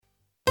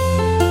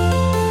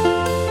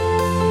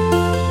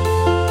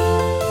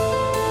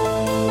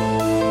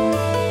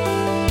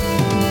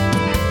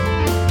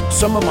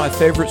Some of my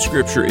favorite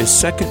scripture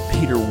is 2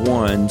 Peter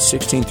 1,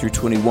 16 through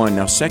 21.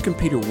 Now, 2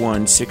 Peter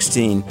 1,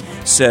 16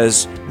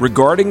 says,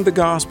 regarding the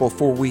gospel,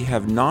 for we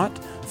have not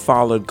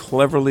followed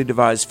cleverly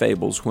devised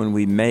fables when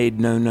we made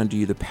known unto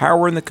you the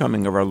power and the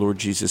coming of our Lord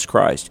Jesus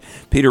Christ.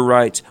 Peter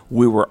writes,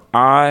 we were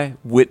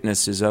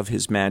eyewitnesses of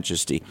his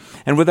majesty.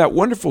 And with that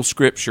wonderful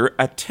scripture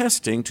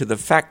attesting to the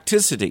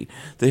facticity,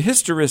 the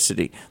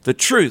historicity, the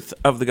truth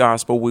of the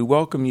gospel, we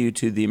welcome you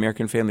to the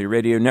American Family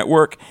Radio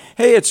Network.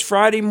 Hey, it's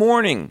Friday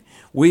morning.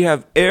 We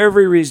have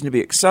every reason to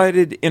be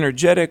excited,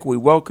 energetic. We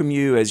welcome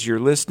you as you're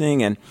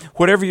listening, and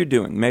whatever you're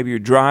doing, maybe you're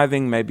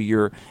driving, maybe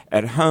you're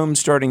at home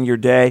starting your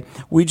day,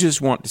 we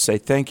just want to say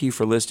thank you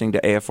for listening to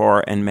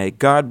AFR, and may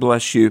God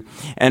bless you.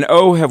 And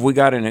oh, have we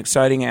got an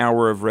exciting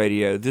hour of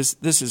radio. This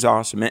is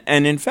awesome.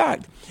 And in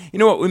fact, you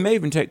know what? We may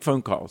even take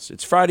phone calls.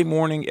 It's Friday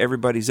morning.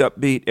 Everybody's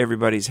upbeat.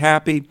 Everybody's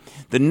happy.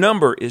 The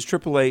number is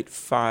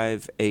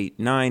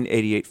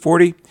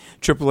 888-589-8840,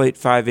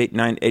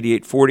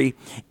 888-589-8840.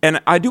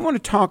 And I do want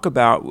to talk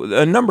about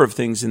a number of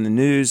things in the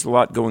news, a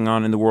lot going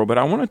on in the world, but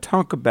I want to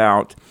talk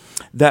about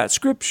that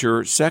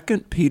scripture, 2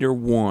 Peter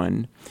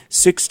 1,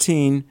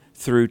 16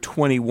 through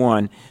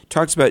 21,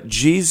 talks about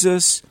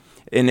Jesus,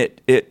 and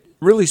it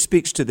really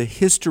speaks to the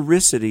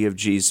historicity of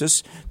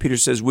Jesus. Peter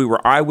says we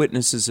were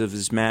eyewitnesses of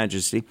his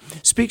majesty,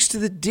 speaks to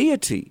the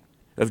deity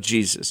of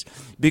Jesus,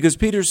 because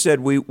Peter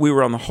said we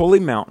were on the holy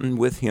mountain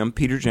with him,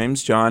 Peter,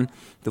 James, John,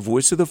 the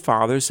voice of the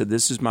Father said,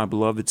 this is my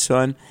beloved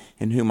Son,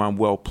 in whom I'm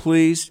well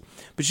pleased.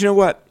 But you know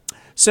what?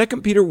 2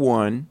 Peter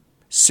 1,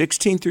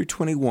 16 through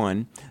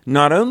 21,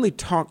 not only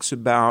talks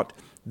about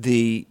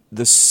the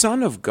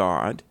Son of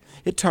God,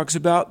 it talks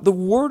about the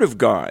Word of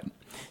God.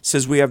 It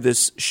says we have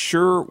this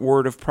sure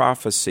word of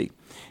prophecy.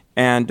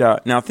 And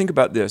now think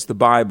about this, the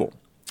Bible,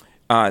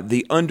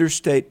 the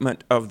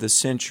understatement of the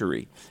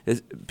century.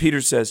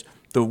 Peter says,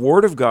 the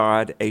Word of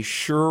God, a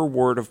sure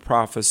word of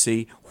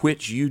prophecy,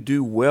 which you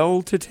do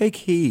well to take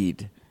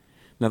heed.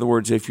 In other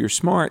words, if you're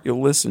smart,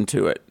 you'll listen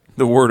to it.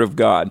 The Word of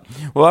God.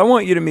 Well, I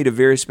want you to meet a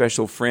very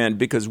special friend,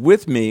 because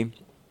with me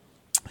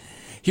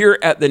here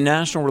at the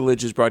National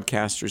Religious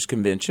Broadcasters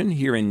Convention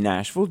here in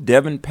Nashville,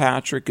 Devin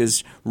Patrick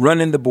is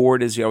running the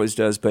board as he always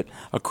does, but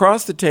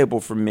across the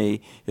table from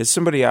me is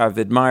somebody I've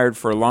admired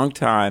for a long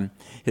time.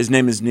 His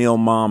name is Neil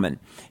Mammen.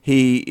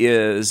 He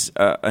is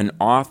an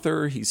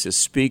author, he's a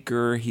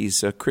speaker,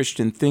 he's a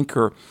Christian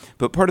thinker,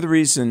 but part of the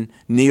reason,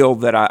 Neil,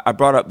 that I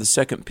brought up the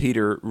 2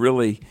 Peter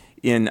really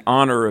in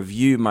honor of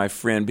you, my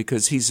friend,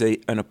 because he's an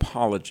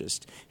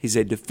apologist. He's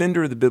a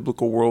defender of the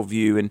biblical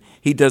worldview, and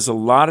he does a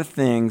lot of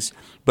things.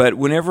 But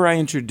whenever I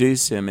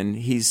introduce him, and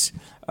he's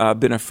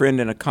been a friend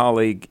and a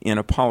colleague in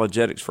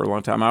apologetics for a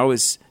long time, I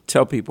always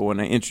tell people when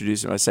I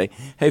introduce him, I say,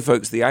 hey,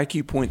 folks, the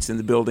IQ points in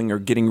the building are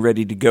getting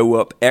ready to go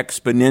up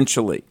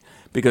exponentially,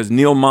 because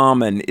Neil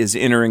Mammen is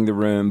entering the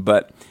room,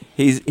 but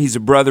he's a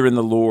brother in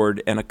the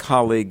Lord and a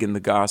colleague in the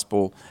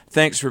gospel.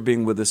 Thanks for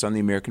being with us on the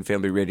American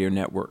Family Radio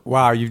Network.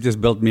 Wow, you've just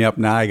built me up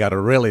now. I got to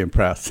really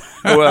impress.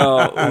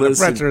 Well, listen. The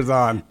pressure's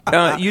on.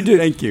 You do.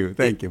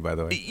 Thank you, by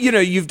the way. You know,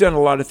 you've done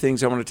a lot of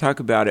things. I want to talk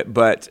about it,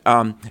 but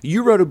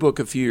you wrote a book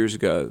a few years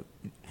ago,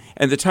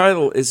 and the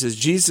title is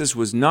Jesus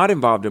was not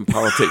involved in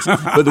politics,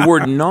 but the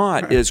word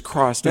not is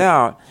crossed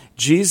out.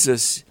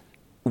 Jesus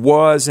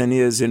was and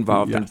is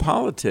involved in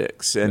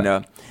politics.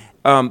 And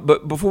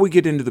but before we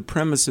get into the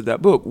premise of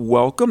that book,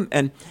 welcome,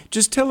 and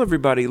just tell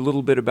everybody a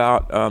little bit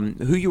about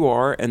who you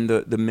are and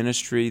the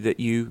ministry that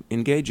you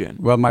engage in.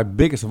 Well, my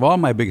biggest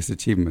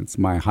achievements,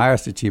 my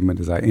highest achievement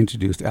is I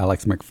introduced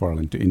Alex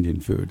McFarland to Indian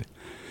food.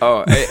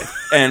 Oh,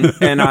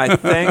 and I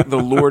thank the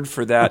Lord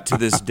for that to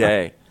this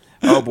day.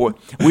 Oh boy,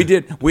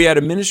 we had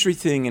a ministry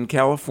thing in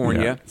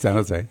California, San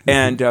Jose,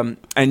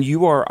 and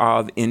you are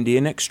of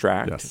Indian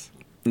extract. Yes.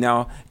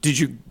 Now, did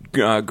you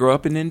grow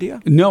up in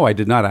India? No, I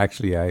did not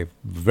actually. I've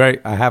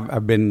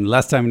been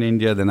less time in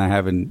India than I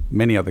have in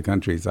many other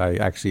countries. I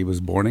actually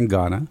was born in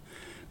Ghana,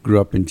 grew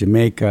up in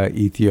Jamaica,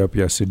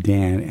 Ethiopia,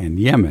 Sudan, and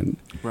Yemen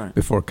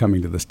before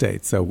coming to the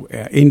States. So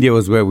India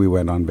was where we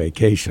went on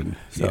vacation.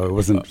 So it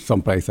wasn't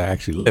someplace I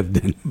actually lived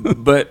in.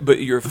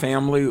 But your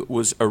family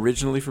was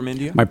originally from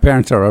India? My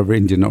parents are of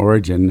Indian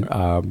origin.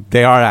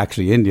 They are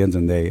actually Indians,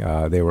 and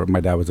they were. My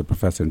dad was a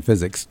professor in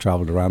physics,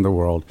 traveled around the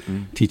world,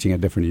 teaching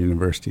at different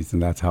universities,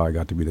 and that's how I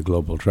got to be the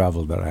global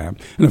traveler that I am.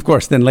 And of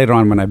course, then later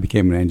on, when I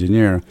became an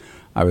engineer,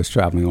 I was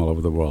traveling all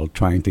over the world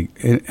trying to,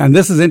 and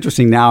this is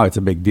interesting now, it's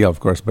a big deal, of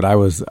course, but I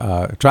was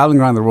traveling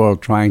around the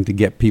world trying to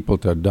get people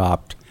to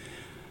adopt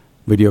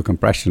video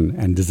compression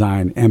and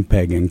design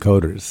MPEG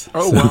encoders.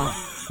 Oh, wow.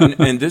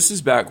 and this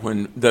is back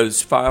when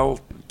those file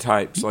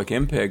types like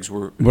MPEGs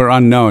were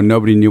unknown.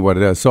 Nobody knew what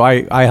it is. So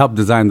I helped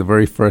design the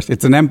very first,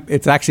 it's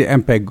actually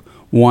MPEG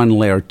 1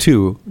 layer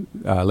 2,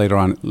 later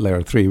on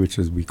layer 3, which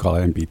is we call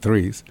it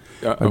MP3s.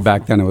 But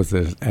back then it was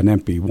an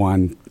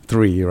MP1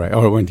 3, right?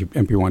 Or it went to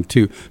MP1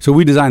 2. So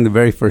we designed the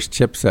very first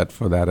chipset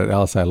for that at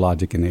LSI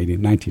Logic in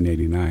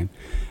 1989.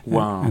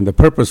 Wow. And the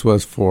purpose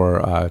was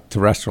for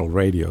terrestrial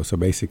radio. So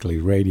basically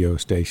radio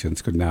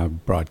stations could now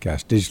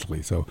broadcast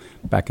digitally. So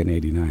back in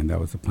 89, that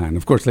was the plan.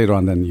 Of course, later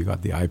on then you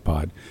got the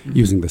iPod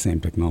using the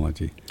same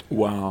technology.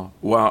 Wow.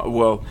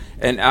 Well,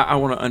 and I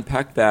want to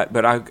unpack that,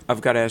 but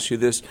I've got to ask you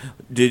this.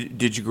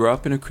 Did you grow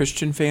up in a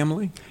Christian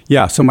family?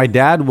 Yeah, so my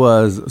dad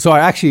was,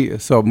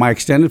 so my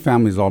extended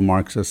family is all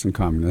Marxists and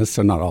communists,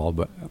 so not all,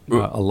 but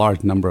a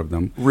large number of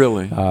them.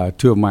 Really?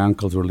 2 of my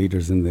uncles were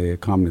leaders in the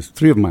communist,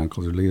 3 of my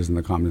uncles were leaders in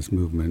the communist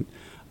movement.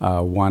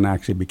 One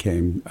actually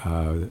became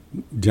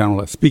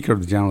Speaker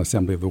of the General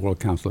Assembly of the World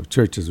Council of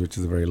Churches, which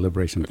is a very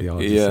liberation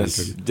theology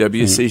center.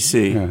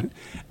 WCC.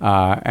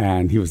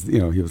 And he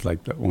was,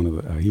 like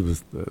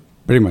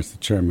pretty much the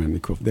chairman.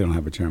 They don't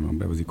have a chairman,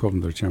 but it was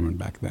equivalent to the chairman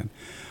back then.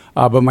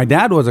 But my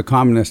dad was a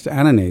communist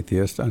and an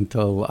atheist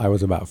until I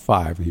was about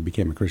 5, and he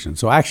became a Christian.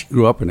 So I actually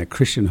grew up in a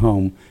Christian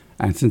home,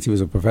 and since he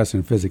was a professor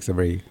in physics, a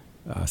very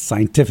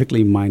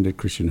scientifically minded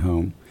Christian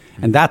home.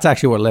 And that's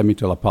actually what led me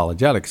to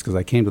apologetics, because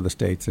I came to the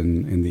States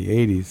in the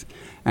 80s,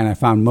 and I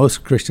found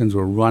most Christians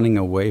were running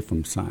away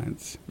from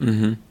science.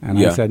 Mm-hmm. And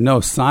I said,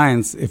 no,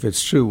 science, if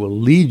it's true, will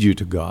lead you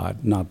to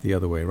God, not the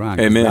other way around.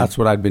 Amen. That's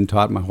what I'd been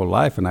taught my whole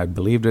life, and I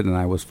believed it, and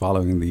I was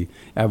following the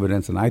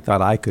evidence, and I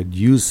thought I could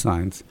use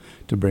science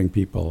to bring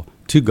people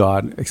to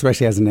God,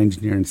 especially as an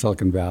engineer in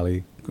Silicon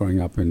Valley, growing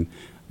up in,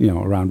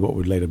 around what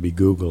would later be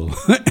Google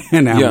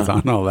and Amazon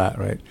and all that,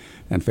 right?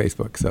 And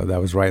Facebook. So that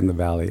was right in the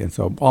valley. And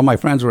so all my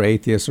friends were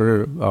atheists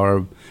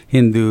or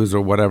Hindus or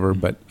whatever,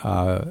 but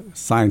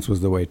science was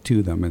the way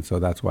to them. And so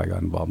that's why I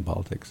got involved in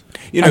politics.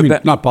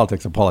 Not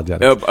politics,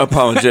 apologetics.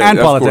 Apologetics. And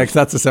politics,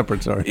 that's a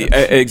separate story.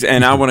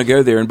 And I want to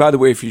go there. And by the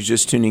way, if you're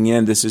just tuning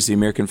in, this is the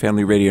American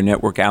Family Radio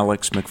Network.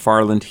 Alex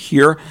McFarland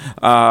here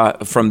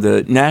from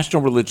the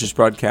National Religious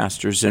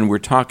Broadcasters. And we're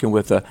talking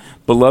with a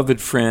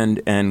beloved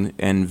friend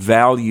and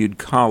valued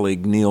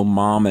colleague, Neil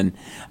Mammen.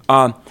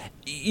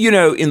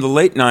 In the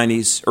late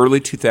 90s,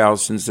 early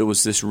 2000s, there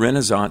was this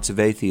renaissance of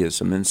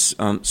atheism, and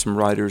some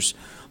writers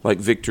like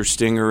Victor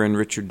Stenger and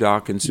Richard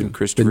Dawkins and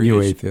Christopher The New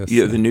Atheist.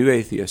 Yeah, the New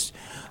Atheist.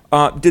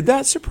 Did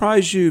that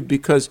surprise you?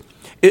 Because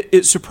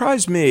it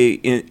surprised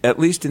me, at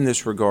least in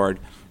this regard.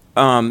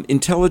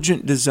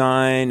 Intelligent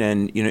design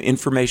and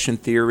information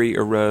theory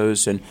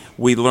arose, and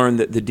we learned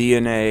that the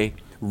DNA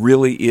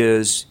really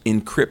is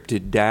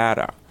encrypted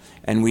data.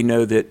 And we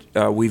know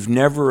that we've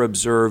never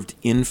observed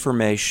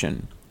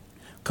information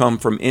come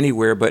from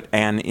anywhere but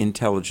an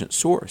intelligent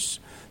source.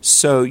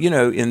 So,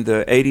 in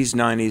the 80s,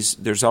 90s,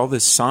 there's all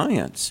this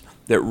science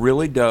that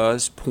really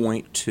does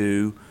point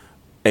to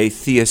a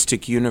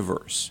theistic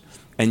universe.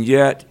 And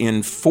yet,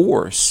 in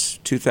force,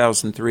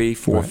 2003,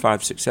 4, right.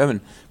 5, 6,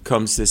 7,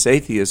 comes this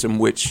atheism,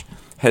 which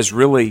has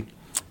really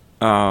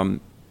drawn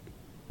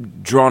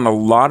a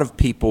lot of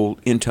people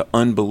into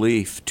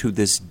unbelief to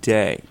this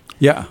day.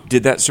 Yeah.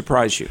 Did that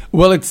surprise you?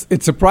 Well,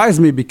 it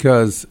surprised me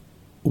because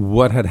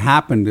what had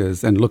happened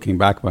is, and looking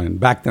back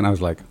then I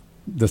was like,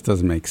 this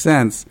doesn't make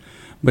sense.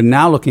 But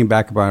now looking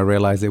back about it, I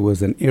realized it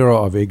was an era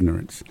of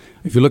ignorance.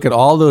 If you look at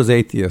all those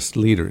atheist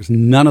leaders,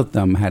 none of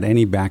them had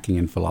any backing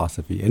in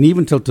philosophy. And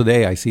even till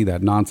today, I see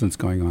that nonsense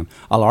going on.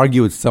 I'll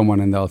argue with someone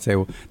and they'll say,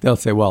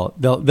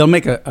 they'll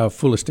make a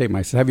foolish statement.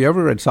 I said, have you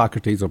ever read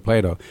Socrates or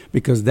Plato?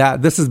 Because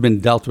this has been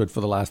dealt with for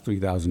the last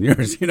 3,000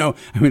 years.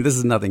 This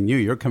is nothing new.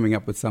 You're coming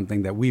up with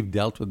something that we've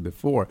dealt with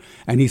before.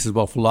 And he says,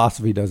 well,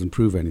 philosophy doesn't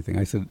prove anything.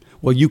 I said,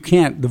 well, you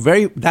can't.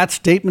 That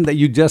statement that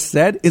you just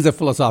said is a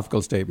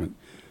philosophical statement.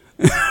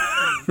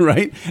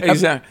 Right?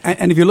 Exactly.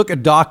 And if you look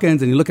at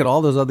Dawkins and you look at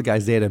all those other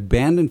guys, they had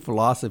abandoned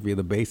philosophy,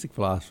 the basic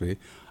philosophy.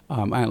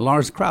 And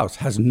Lawrence Krauss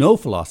has no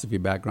philosophy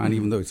background,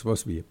 even though he's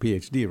supposed to be a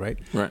PhD, right?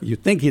 Right.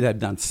 You'd think he'd have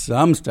done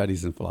some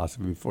studies in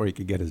philosophy before he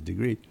could get his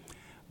degree.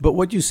 But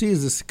what you see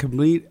is this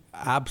complete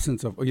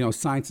absence of,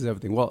 science is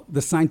everything. Well,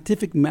 the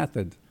scientific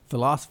method,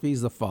 philosophy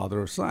is the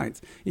father of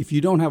science. If you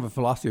don't have a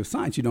philosophy of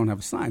science, you don't have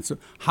a science. So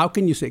how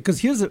can you say?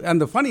 Because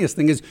and the funniest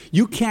thing is,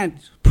 you can't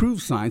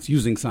prove science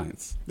using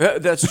science.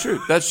 That's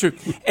true. That's true.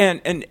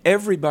 And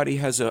everybody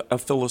has a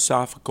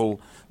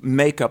philosophical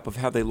makeup of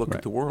how they look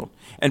at the world.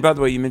 And by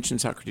the way, you mentioned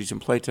Socrates and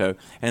Plato,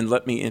 and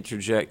let me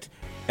interject.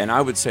 And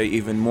I would say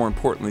even more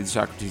importantly,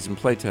 Socrates and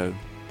Plato,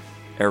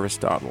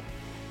 Aristotle.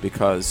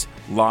 Because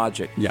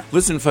logic. Yeah.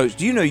 Listen, folks,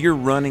 do you know you're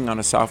running on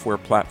a software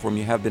platform,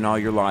 you have been all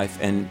your life,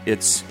 and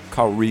it's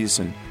called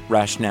reason,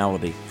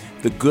 rationality.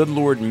 The good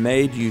Lord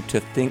made you to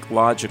think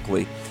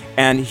logically,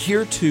 and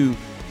here to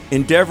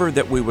endeavor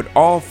that we would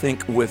all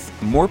think with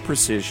more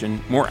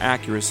precision, more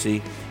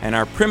accuracy, and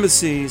our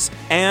premises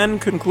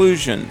and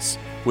conclusions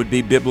would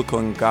be biblical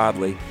and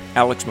godly.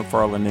 Alex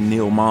McFarland and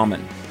Neil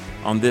Mammen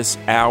on this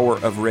hour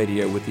of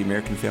radio with the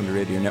American Family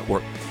Radio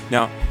Network.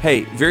 Now,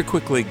 hey, very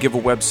quickly, give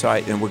a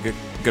website, and we're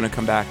going to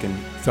come back and...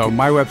 So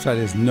my website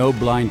is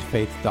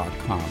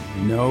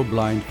noblindfaith.com. No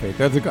Blind Faith.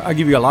 I'll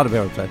give you a lot of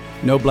websites.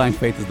 No Blind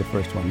Faith is the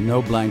first one.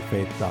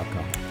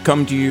 Noblindfaith.com.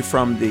 Come to you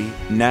from the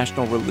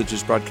National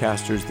Religious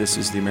Broadcasters. This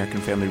is the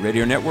American Family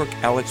Radio Network.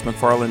 Alex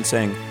McFarland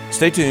saying,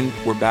 stay tuned.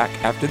 We're back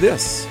after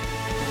this.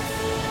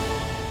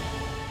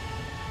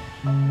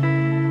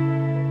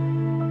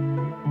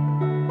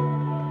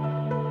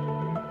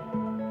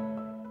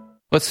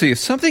 Let's see, if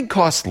something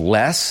costs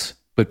less,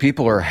 but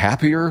people are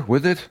happier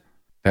with it,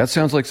 that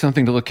sounds like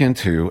something to look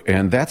into,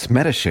 and that's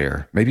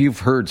MediShare. Maybe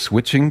you've heard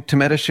switching to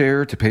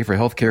MediShare to pay for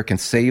healthcare can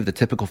save the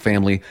typical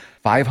family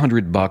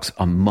 $500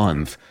 a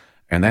month,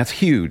 and that's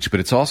huge, but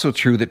it's also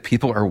true that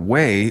people are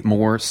way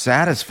more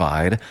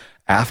satisfied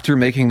after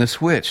making the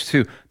switch,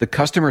 too. The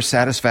customer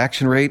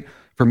satisfaction rate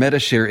for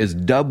MediShare is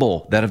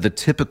double that of the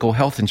typical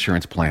health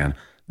insurance plan.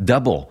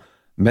 Double.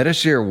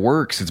 MediShare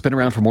works. It's been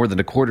around for more than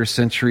a quarter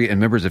century, and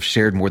members have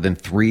shared more than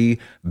 $3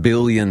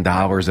 billion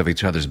of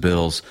each other's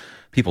bills.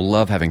 People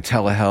love having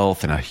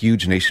telehealth and a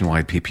huge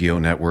nationwide PPO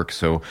network.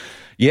 So,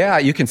 yeah,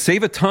 you can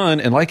save a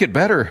ton and like it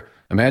better.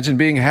 Imagine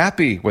being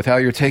happy with how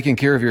you're taking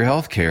care of your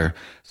health care.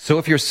 So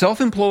if you're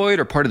self-employed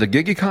or part of the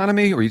gig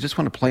economy, or you just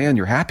want a plan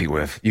you're happy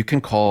with, you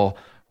can call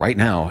right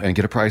now and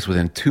get a price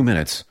within 2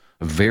 minutes.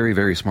 A very,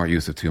 very smart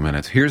use of 2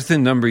 minutes. Here's the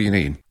number you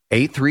need.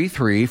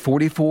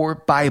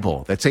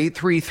 833-44-BIBLE. That's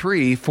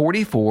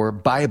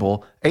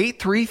 833-44-BIBLE.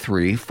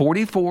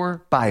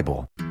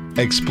 833-44-BIBLE.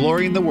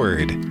 Exploring the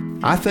Word.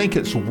 I think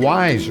it's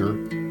wiser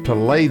to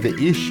lay the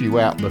issue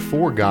out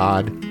before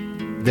God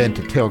than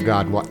to tell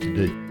God what to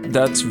do.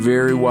 That's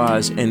very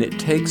wise, and it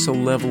takes a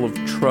level of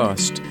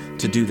trust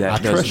to do that,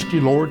 I trust you,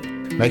 Lord.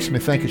 Makes me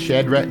think of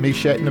Shadrach,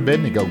 Meshach, and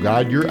Abednego.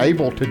 God, you're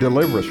able to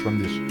deliver us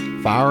from this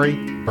fiery,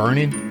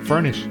 burning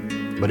furnace.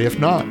 But if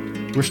not,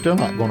 we're still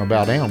not going to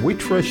bow down. We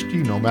trust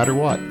you no matter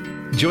what.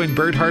 Join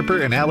Bert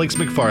Harper and Alex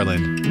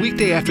McFarland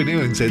weekday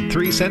afternoons at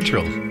 3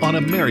 Central on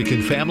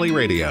American Family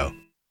Radio.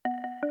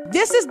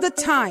 This is the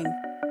time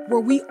where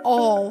we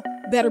all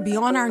better be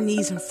on our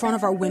knees in front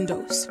of our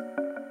windows,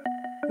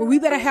 where we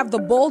better have the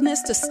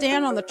boldness to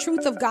stand on the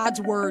truth of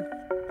God's word,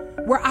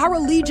 where our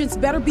allegiance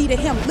better be to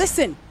Him.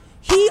 Listen,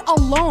 He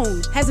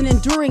alone has an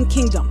enduring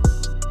kingdom.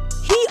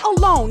 He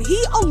alone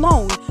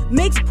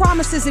makes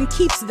promises and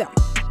keeps them.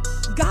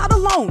 God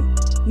alone,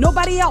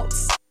 nobody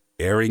else.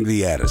 Airing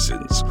the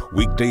Addisons,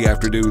 weekday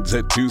afternoons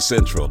at 2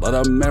 Central on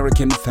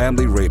American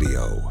Family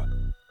Radio.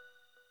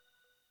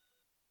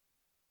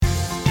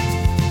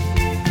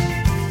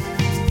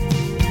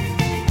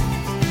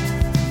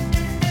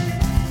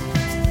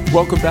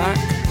 Welcome back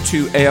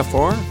to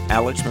AFR.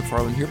 Alex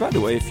McFarland here. By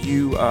the way, if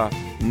you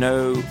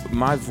know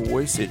my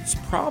voice, it's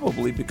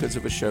probably because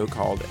of a show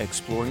called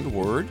Exploring the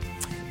Word.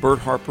 Bert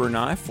Harper and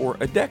I, for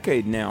a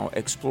decade now,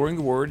 Exploring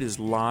the Word is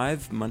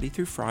live Monday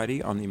through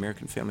Friday on the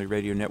American Family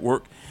Radio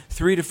Network,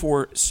 3 to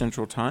 4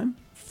 Central Time,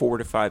 4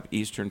 to 5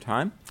 Eastern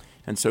Time,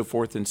 and so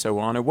forth and so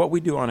on. And what we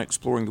do on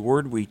Exploring the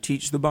Word, we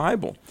teach the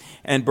Bible.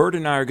 And Bert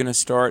and I are going to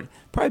start,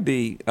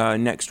 probably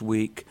next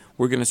week,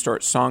 we're going to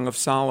start Song of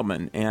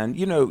Solomon. And,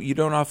 you know, you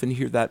don't often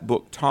hear that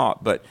book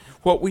taught, but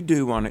what we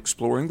do on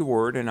Exploring the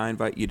Word, and I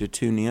invite you to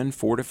tune in,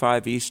 4 to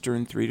 5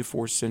 Eastern, 3 to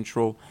 4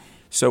 Central,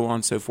 so on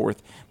and so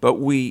forth. But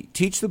we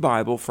teach the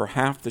Bible for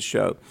half the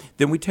show.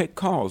 Then we take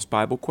calls,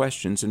 Bible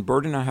questions. And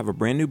Bert and I have a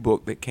brand new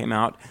book that came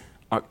out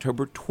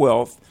October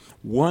 12th,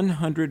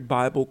 100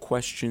 Bible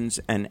Questions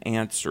and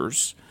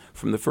Answers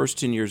from the first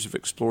 10 years of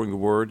Exploring the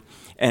Word.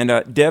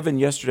 And Devin,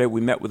 yesterday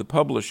we met with a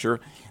publisher.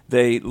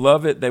 They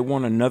love it. They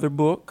want another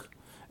book.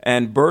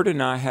 And Bert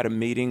and I had a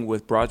meeting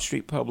with Broad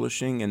Street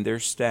Publishing and their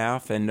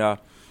staff. And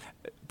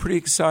pretty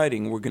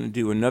exciting. We're going to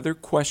do another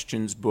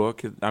questions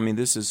book. I mean,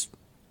 this is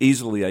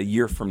easily a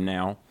year from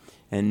now,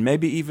 and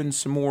maybe even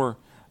some more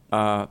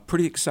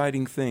pretty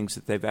exciting things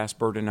that they've asked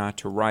Bert and I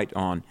to write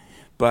on.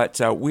 But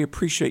we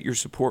appreciate your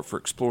support for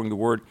Exploring the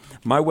Word.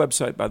 My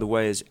website, by the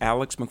way, is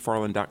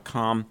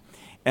alexmcfarland.com.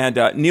 And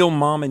Neil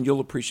Mammen,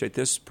 you'll appreciate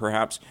this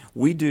perhaps.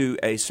 We do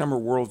a summer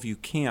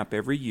worldview camp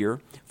every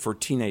year for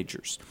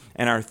teenagers.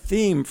 And our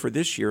theme for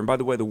this year, and by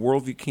the way, the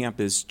worldview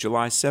camp is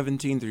July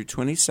 17th through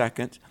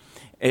 22nd.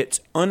 It's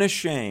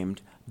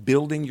Unashamed,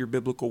 Building Your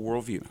Biblical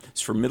Worldview. It's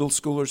for middle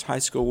schoolers, high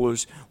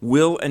schoolers.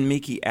 Will and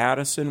Mickey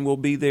Addison will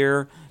be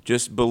there,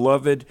 just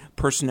beloved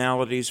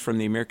personalities from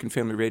the American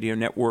Family Radio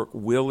Network.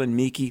 Will and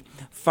Mickey,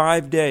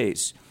 5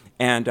 days.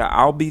 And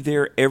I'll be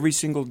there every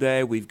single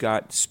day. We've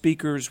got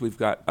speakers. We've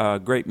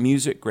got great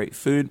music, great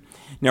food.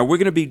 Now, we're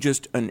going to be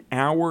just an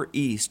hour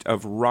east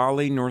of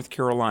Raleigh, North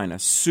Carolina.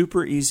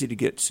 Super easy to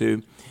get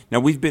to.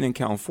 Now, we've been in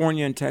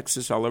California and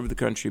Texas, all over the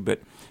country,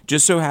 but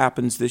just so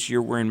happens this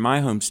year we're in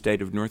my home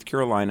state of North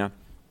Carolina.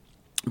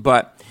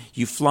 But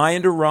you fly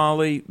into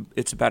Raleigh,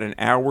 it's about an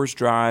hour's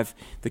drive.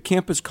 The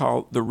camp is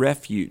called The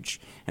Refuge,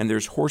 and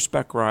there's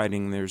horseback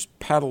riding, there's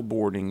paddle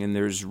boarding, and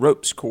there's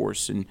ropes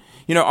course, and,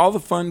 you know, all the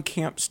fun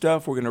camp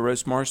stuff. We're going to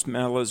roast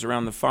marshmallows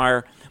around the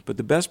fire. But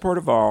the best part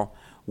of all,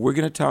 we're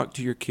going to talk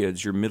to your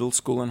kids, your middle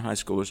school and high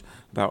schoolers,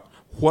 about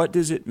what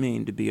does it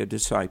mean to be a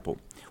disciple?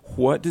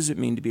 What does it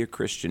mean to be a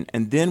Christian?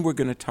 And then we're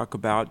going to talk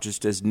about,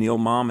 just as Neil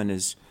Mammen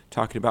is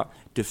talking about,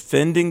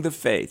 defending the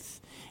faith.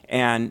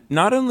 And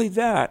not only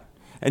that,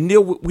 and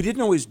Neil, we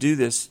didn't always do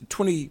this.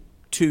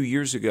 22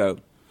 years ago,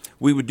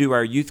 we would do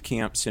our youth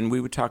camps, and we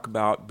would talk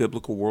about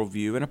biblical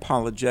worldview and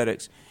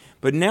apologetics.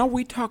 But now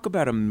we talk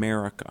about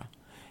America.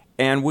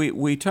 And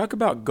we talk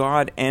about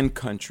God and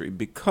country,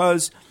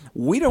 because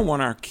we don't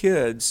want our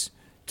kids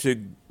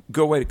to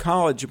go away to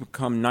college and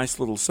become nice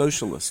little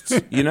socialists,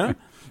 you know?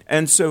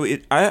 And so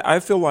I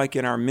feel like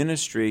in our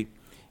ministry,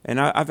 and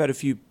I've had a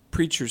few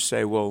preachers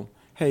say, well,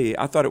 hey,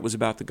 I thought it was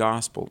about the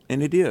gospel.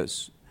 And it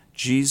is.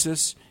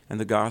 Jesus and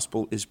the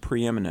gospel is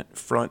preeminent,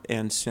 front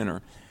and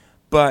center.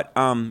 But,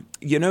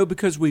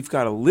 because we've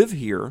got to live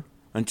here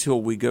until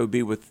we go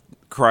be with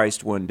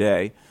Christ one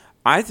day,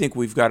 I think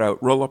we've got to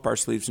roll up our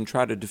sleeves and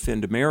try to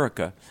defend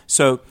America.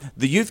 So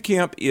the youth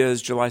camp is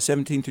July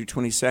 17th through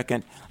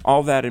 22nd.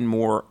 All that and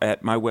more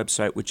at my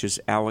website, which is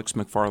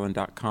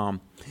alexmcfarland.com.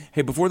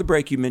 Hey, before the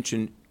break, you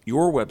mentioned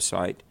your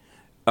website,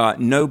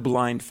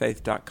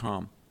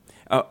 noblindfaith.com.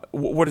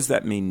 What does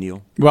that mean,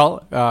 Neil?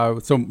 Well,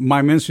 so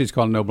my ministry is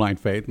called No Blind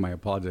Faith, my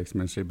apologetics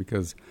ministry,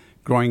 because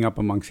growing up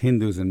amongst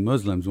Hindus and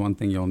Muslims, one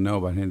thing you'll know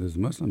about Hindus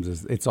and Muslims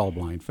is it's all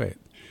blind faith.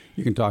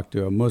 You can talk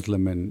to a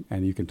Muslim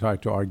and you can try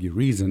to argue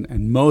reason.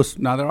 And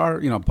now there are,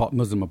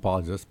 Muslim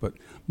apologists, but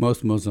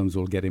most Muslims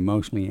will get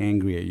emotionally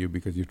angry at you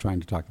because you're trying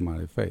to talk them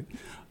out of faith.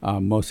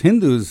 Most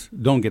Hindus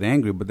don't get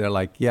angry, but they're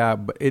like, yeah,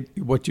 but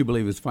what you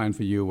believe is fine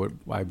for you, what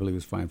I believe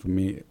is fine for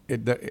me.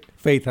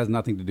 Faith has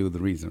nothing to do with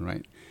the reason,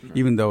 right?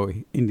 Even though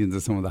Indians are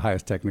some of the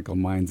highest technical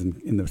minds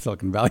in the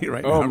Silicon Valley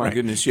right now. Oh, my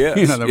goodness,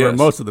 yes. Where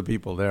most of the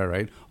people there,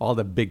 right? All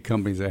the big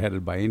companies are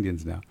headed by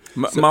Indians now.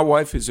 My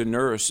wife is a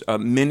nurse.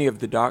 Many of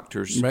the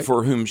doctors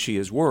for whom she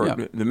has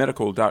worked, the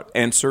medical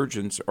and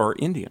surgeons, are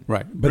Indian.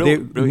 Right. But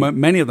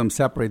many of them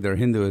separate their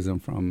Hinduism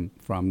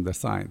from the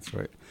science,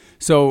 right?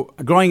 So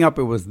growing up,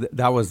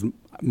 that was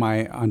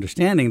my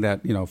understanding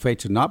that,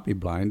 faith should not be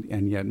blind,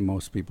 and yet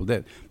most people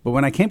did. But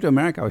when I came to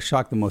America, I was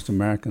shocked that most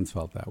Americans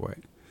felt that way.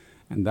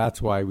 And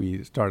that's why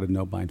we started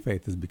No Blind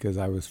Faith, is because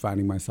I was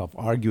finding myself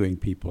arguing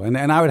people. And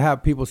I would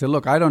have people say,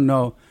 look, I don't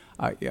know.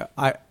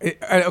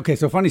 Okay,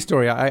 so funny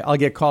story. I'll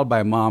get called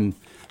by a mom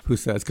who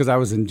says, because I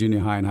was in junior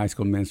high and high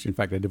school ministry. In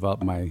fact, I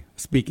developed my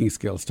speaking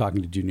skills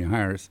talking to junior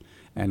hires.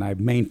 And I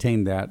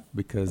maintained that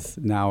because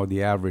now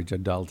the average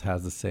adult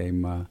has the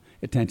same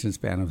attention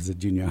span as a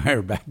junior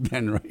hire back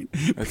then, right?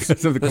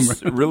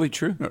 That's really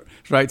true.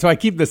 Right. So I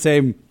keep the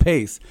same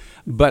pace.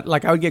 But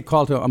like I would get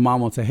called to a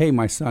mom and say, hey,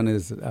 my son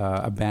is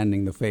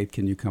abandoning the faith.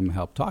 Can you come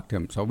help talk to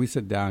him? So we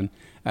sit down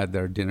at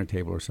their dinner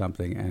table or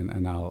something,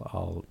 and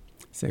I'll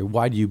say,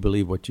 why do you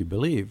believe what you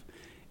believe?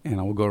 And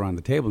I will go around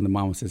the table, and the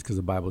mom says, because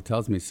the Bible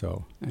tells me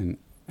so. And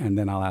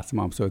then I'll ask the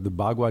mom, so if the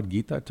Bhagavad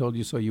Gita told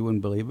you so, you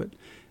wouldn't believe it?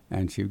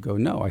 And she would go,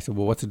 no. I said,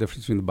 well, what's the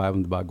difference between the Bible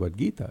and the Bhagavad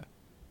Gita?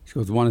 She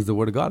goes, one is the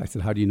Word of God. I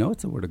said, how do you know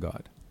it's the Word of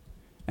God?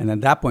 And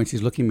at that point,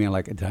 she's looking at me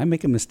like, did I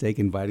make a mistake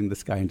inviting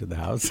this guy into the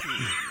house?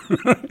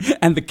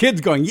 And the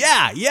kid's going,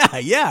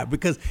 yeah,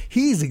 because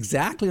he's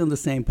exactly on the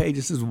same page.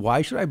 He says,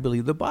 why should I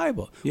believe the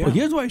Bible? Yeah. Well,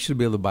 here's why you should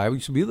believe the Bible.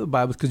 You should believe the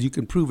Bible because you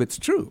can prove it's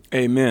true.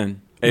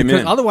 Amen.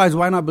 Because otherwise,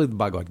 why not believe the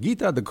Bhagavad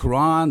Gita, the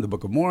Quran, the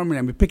Book of Mormon?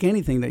 I mean, pick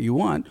anything that you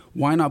want.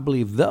 Why not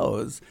believe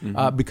those?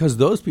 Mm-hmm. Because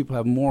those people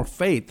have more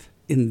faith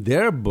in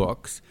their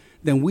books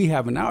than we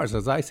have in ours.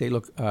 As I say,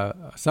 look,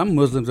 some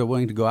Muslims are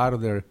willing to go out of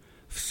their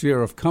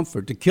sphere of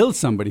comfort to kill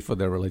somebody for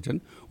their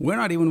religion. We're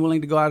not even willing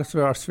to go out of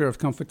our sphere of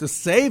comfort to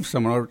save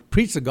someone or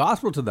preach the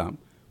gospel to them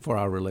for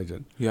our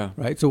religion. Yeah.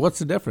 Right? So what's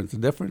the difference? The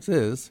difference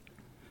is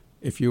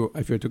if you're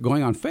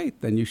going on faith,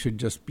 then you should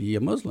just be a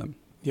Muslim.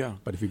 Yeah.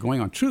 But if you're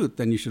going on truth,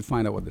 then you should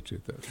find out what the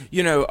truth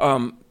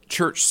is.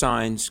 Church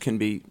signs can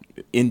be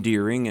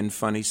endearing and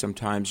funny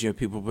sometimes.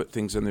 People put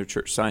things on their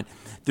church sign.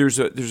 There's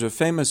a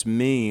famous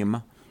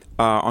meme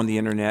on the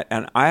internet,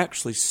 and I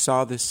actually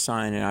saw this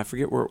sign, and I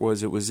forget where it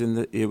was. It was in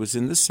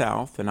the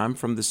South, and I'm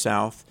from the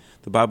South,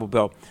 the Bible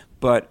Belt.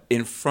 But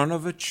in front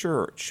of a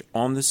church,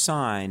 on the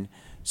sign,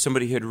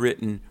 somebody had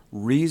written,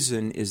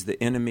 "Reason is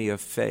the enemy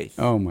of faith."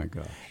 Oh my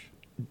gosh.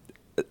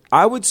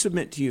 I would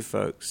submit to you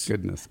folks.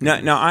 Goodness.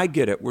 Now, I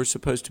get it. We're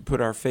supposed to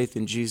put our faith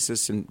in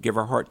Jesus and give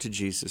our heart to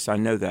Jesus. I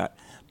know that.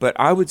 But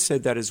I would say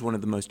that is one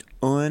of the most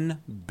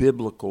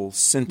unbiblical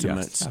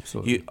sentiments. Yes,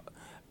 absolutely.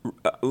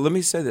 Let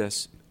me say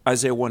this.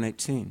 Isaiah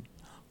 1:18.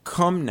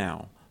 Come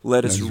now,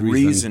 let us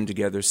reason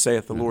together,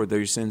 saith the Lord. Though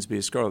your sins be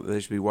as scarlet, they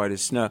shall be white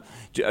as snow.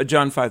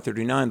 John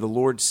 5:39, the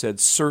Lord said,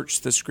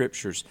 search the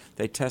Scriptures.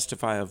 They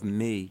testify of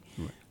me.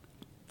 Right.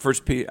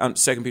 2 Peter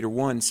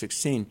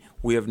 1:16,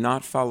 we have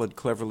not followed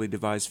cleverly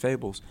devised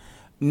fables.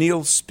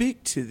 Neil,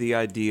 speak to the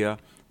idea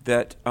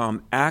that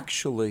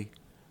actually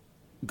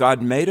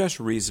God made us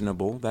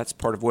reasonable. That's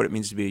part of what it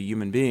means to be a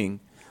human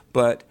being.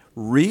 But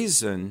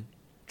reason,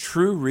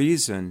 true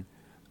reason,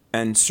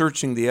 and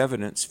searching the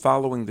evidence,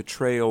 following the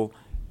trail,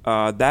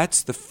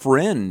 that's the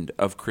friend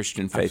of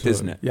Christian faith, Absolutely.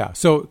 Isn't it? Yeah.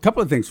 So a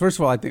couple of things. First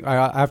of all, I think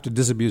I have to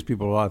disabuse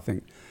people of a lot of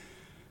things.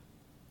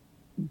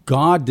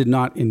 God did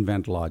not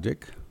invent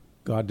logic.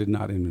 God did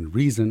not invent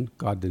reason.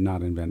 God did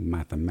not invent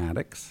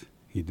mathematics.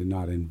 He did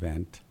not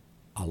invent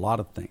a lot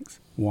of things.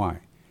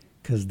 Why?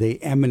 Because they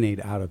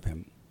emanate out of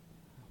him.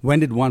 When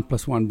did 1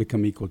 + 1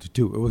 become equal to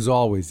 2? It was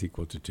always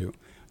equal to 2.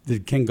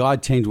 Can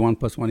God change 1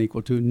 + 1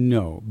 = 2?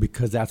 No,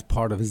 because that's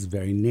part of his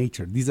very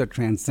nature. These are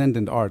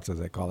transcendent arts, as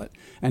I call it.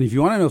 And if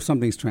you want to know if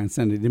something's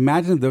transcendent,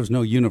 imagine if there was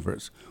no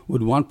universe.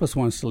 Would 1 +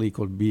 1 still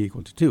be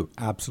equal to 2?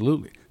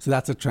 Absolutely. So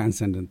that's a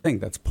transcendent thing.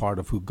 That's part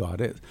of who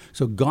God is.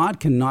 So God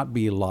cannot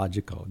be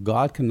illogical.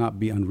 God cannot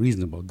be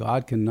unreasonable.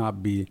 God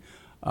cannot be,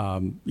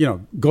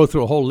 go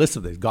through a whole list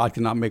of this. God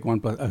cannot make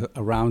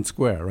a round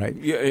square, right?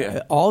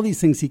 Yeah. All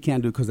these things he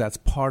can't do because that's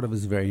part of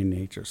his very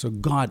nature. So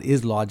God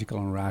is logical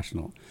and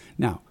rational.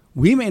 Now,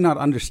 we may not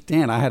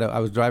understand. I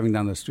was driving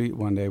down the street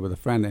one day with a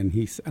friend,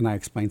 and I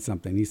explained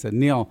something. He said,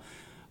 Neil,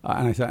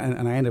 and I said,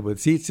 and I ended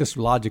with, see, it's just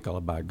logical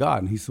about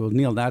God. And he said, well,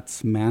 Neil,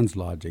 that's man's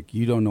logic.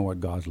 You don't know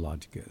what God's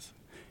logic is.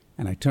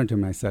 And I turned to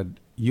him and I said,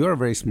 you're a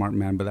very smart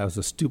man, but that was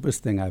the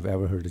stupidest thing I've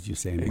ever heard you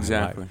say in my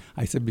life.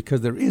 I said,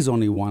 because there is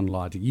only one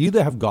logic. You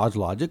either have God's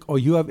logic or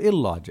you have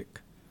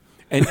illogic.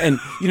 And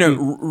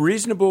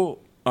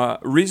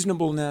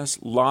reasonableness,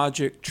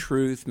 logic,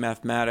 truth,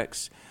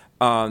 mathematics,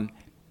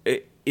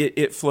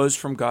 it flows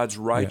from God's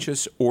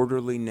righteous,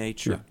 orderly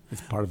nature. Yeah.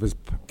 It's part of his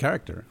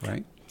character,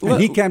 right? And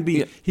he can't be.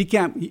 Yeah. He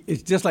can't.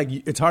 It's just like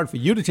it's hard for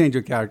you to change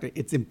your character.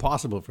 It's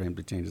impossible for him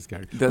to change his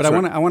character. That's but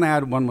right. I want to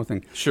add one more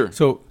thing. Sure.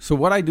 So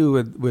what I do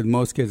with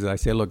most kids is I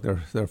say, look, there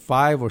are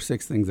 5 or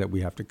 6 things that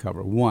we have to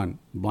cover. 1,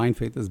 blind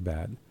faith is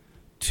bad.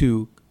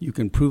 2, you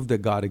can prove that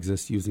God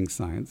exists using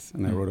science,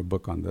 and I wrote a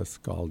book on this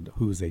called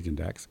 "Who is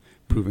Agent X?"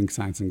 Proving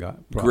science and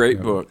God.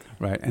 Great book,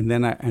 right? And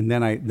then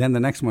the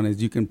next one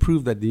is you can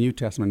prove that the New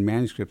Testament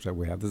manuscripts that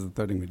we have. This is the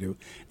third thing we do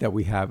that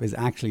we have is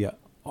actually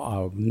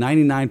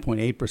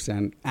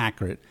 99.8%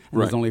 accurate. And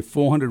right. There's only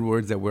 400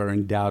 words that we're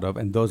in doubt of,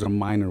 and those are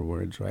minor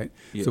words, right?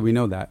 Yeah. So we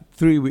know that.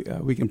 3,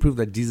 we can prove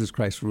that Jesus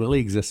Christ really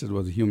existed,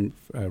 was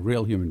a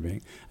real human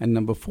being. And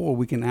number 4,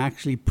 we can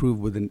actually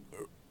prove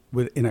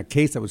in a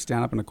case that would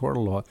stand up in a court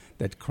of law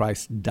that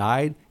Christ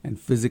died and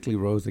physically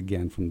rose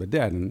again from the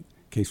dead. And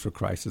Case for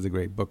Christ is a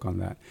great book on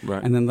that.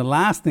 Right. And then the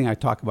last thing I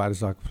talk about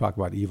is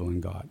evil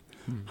in God.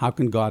 How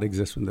can God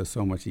exist when there's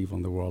so much evil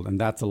in the world? And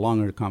that's a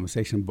longer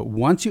conversation. But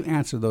once you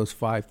answer those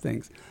 5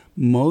 things,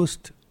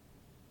 most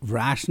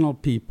rational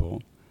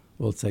people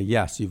will say,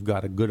 yes, you've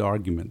got a good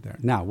argument there.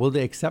 Now, will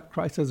they accept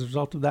Christ as a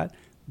result of that?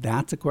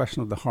 That's a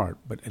question of the heart.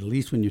 But at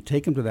least when you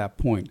take them to that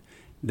point,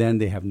 then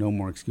they have no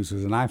more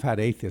excuses. And I've had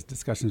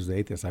discussions with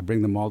atheists. I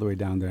bring them all the way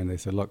down there and they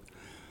say, look,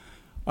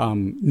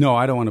 no,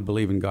 I don't want to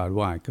believe in God.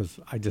 Why? Because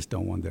I just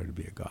don't want there to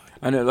be a God.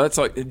 I know. That's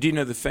like, do you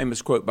know the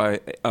famous quote by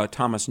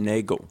Thomas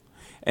Nagel?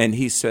 And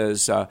he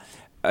says,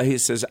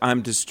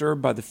 I'm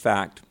disturbed by the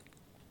fact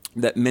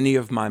that many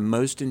of my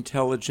most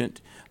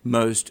intelligent,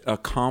 most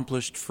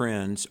accomplished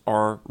friends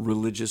are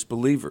religious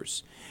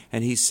believers.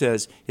 And he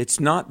says, it's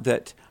not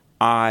that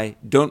I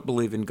don't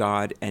believe in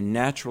God and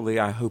naturally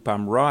I hope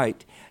I'm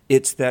right.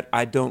 It's that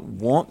I don't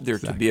want there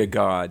to be a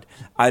God.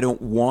 I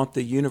don't want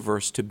the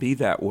universe to be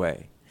that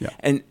way. Yeah.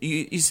 And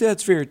you say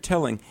that's very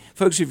telling.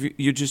 Folks, if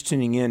you're just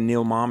tuning in,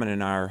 Neil Mammen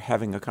and I are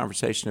having a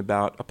conversation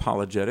about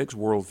apologetics,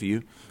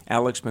 worldview.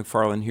 Alex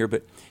McFarland here.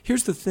 But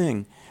here's the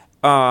thing.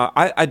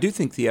 I do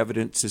think the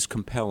evidence is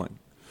compelling.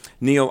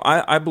 Neil,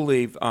 I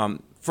believe,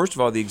 first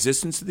of all, the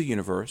existence of the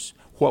universe,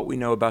 what we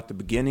know about the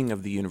beginning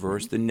of the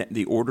universe,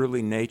 the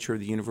orderly nature of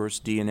the universe,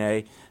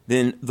 DNA,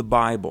 then the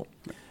Bible.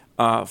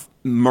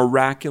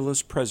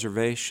 Miraculous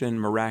preservation,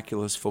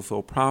 miraculous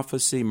fulfilled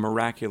prophecy,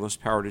 miraculous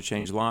power to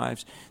change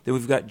lives. Then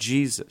we've got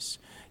Jesus,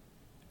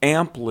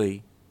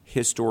 amply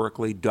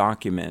historically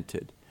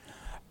documented.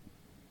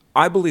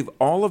 I believe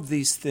all of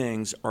these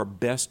things are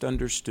best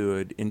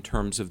understood in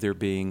terms of there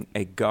being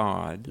a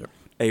God,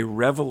 a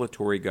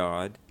revelatory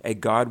God, a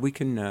God we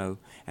can know,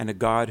 and a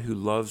God who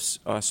loves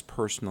us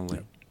personally.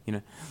 Yep. You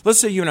know, let's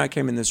say you and I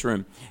came in this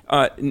room.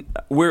 By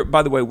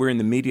the way, we're in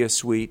the media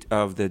suite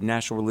of the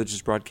National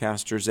Religious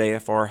Broadcasters.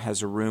 AFR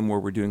has a room where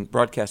we're doing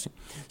broadcasting.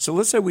 So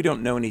let's say we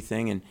don't know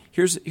anything, and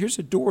here's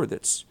a door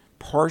that's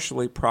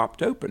partially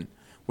propped open.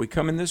 We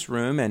come in this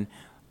room, and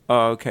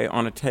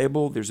on a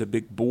table, there's a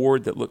big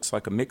board that looks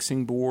like a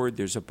mixing board.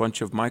 There's a bunch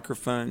of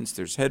microphones.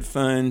 There's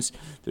headphones.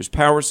 There's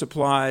power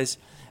supplies.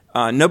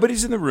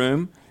 Nobody's in the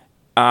room,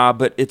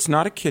 but it's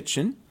not a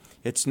kitchen.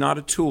 It's not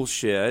a tool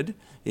shed.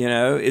 You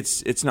know,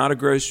 it's not a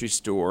grocery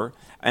store.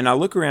 And I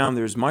look around,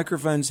 there's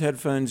microphones,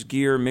 headphones,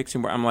 gear,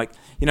 mixing board. I'm like,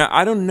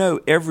 I don't know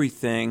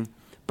everything,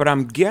 but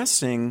I'm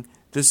guessing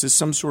this is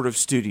some sort of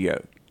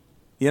studio.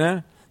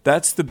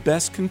 That's the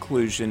best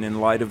conclusion in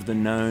light of the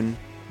known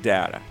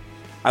data.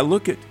 I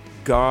look at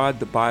God,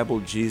 the Bible,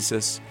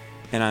 Jesus,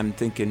 and I'm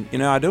thinking,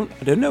 I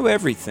don't know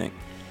everything,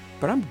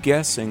 but I'm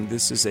guessing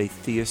this is a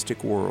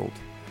theistic world.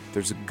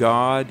 There's a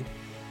God,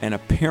 and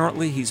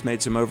apparently he's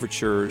made some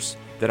overtures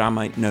that I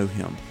might know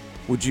him.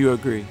 Would you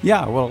agree?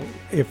 Yeah, well,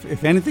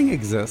 if anything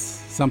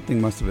exists, something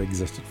must have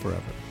existed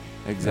forever.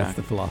 Exactly. That's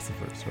the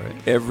philosophers, right?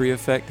 Every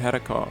effect had a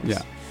cause.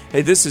 Yeah.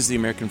 Hey, this is the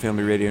American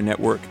Family Radio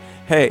Network.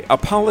 Hey,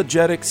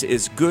 apologetics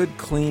is good,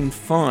 clean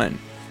fun.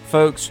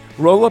 Folks,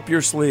 roll up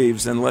your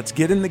sleeves and let's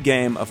get in the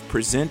game of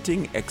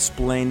presenting,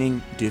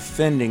 explaining,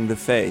 defending the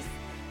faith.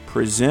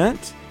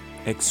 Present,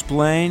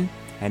 explain,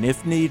 and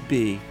if need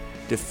be,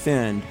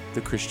 defend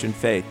the Christian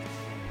faith.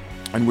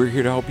 And we're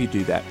here to help you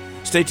do that.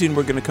 Stay tuned.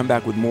 We're going to come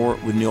back with more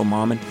with Neil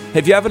Mammen. Hey,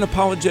 if you have an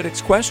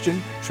apologetics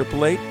question,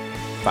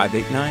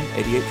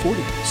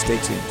 888-589-8840. Stay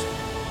tuned.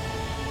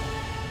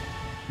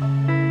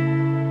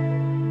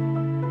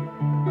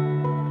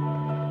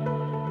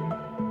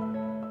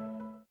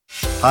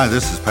 Hi,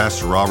 this is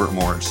Pastor Robert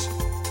Morris.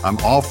 I'm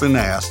often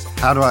asked,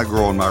 how do I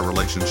grow in my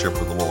relationship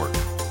with the Lord?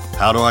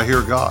 How do I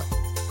hear God?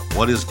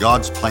 What is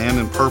God's plan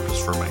and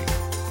purpose for me?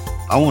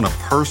 I want to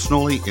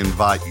personally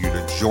invite you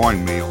to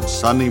join me on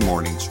Sunday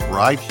mornings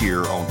right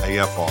here on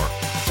AFR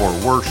for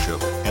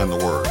worship and the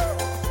Word.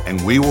 And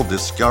we will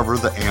discover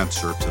the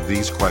answer to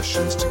these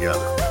questions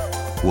together.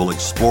 We'll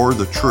explore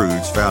the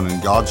truths found in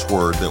God's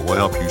Word that will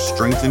help you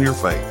strengthen your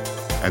faith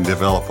and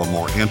develop a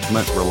more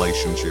intimate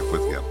relationship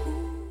with Him.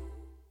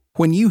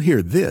 When you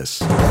hear this,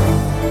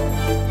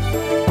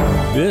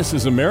 this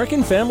is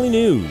American Family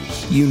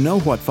News. You know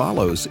what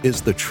follows is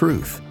the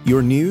truth.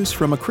 Your news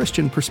from a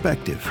Christian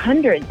perspective.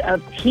 Hundreds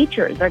of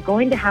teachers are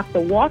going to have to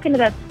walk into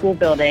that school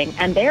building,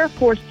 and they are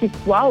forced to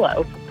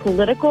swallow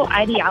political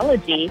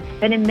ideology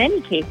that in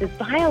many cases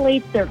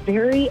violates their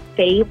very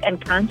faith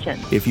and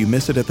conscience. If you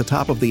miss it at the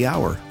top of the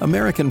hour,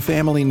 American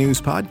Family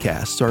News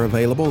podcasts are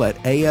available at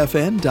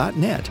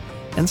afn.net.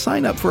 And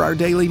sign up for our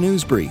daily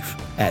news brief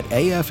at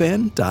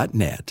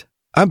afn.net.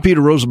 I'm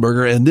Peter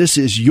Rosenberger, and this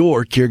is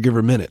your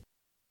Caregiver Minute.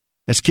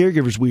 As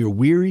caregivers, we are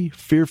weary,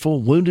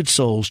 fearful, wounded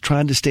souls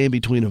trying to stand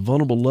between a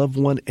vulnerable loved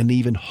one and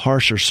even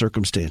harsher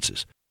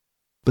circumstances.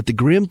 But the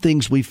grim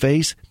things we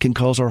face can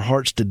cause our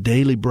hearts to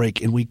daily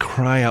break, and we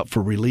cry out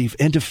for relief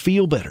and to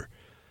feel better.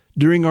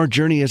 During our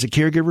journey as a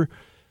caregiver,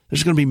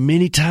 there's going to be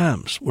many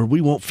times where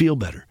we won't feel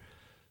better.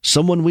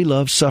 Someone we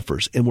love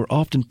suffers, and we're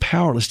often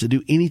powerless to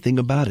do anything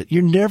about it.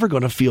 You're never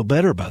going to feel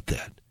better about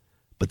that.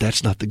 But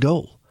that's not the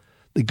goal.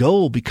 The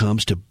goal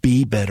becomes to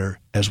be better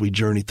as we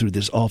journey through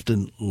this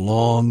often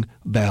long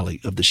valley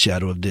of the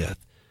shadow of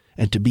death,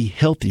 and to be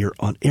healthier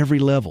on every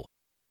level,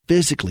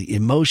 physically,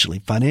 emotionally,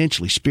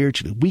 financially,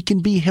 spiritually. We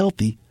can be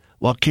healthy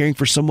while caring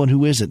for someone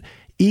who isn't,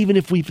 even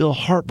if we feel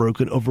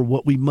heartbroken over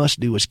what we must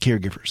do as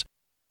caregivers.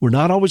 We're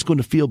not always going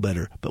to feel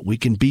better, but we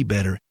can be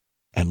better,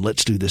 and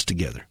let's do this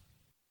together.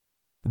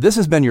 This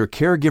has been your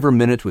Caregiver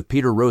Minute with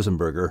Peter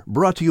Rosenberger,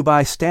 brought to you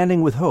by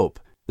Standing with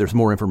Hope. There's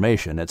more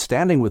information at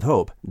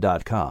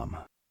standingwithhope.com.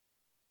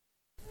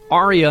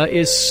 Aria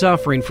is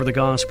suffering for the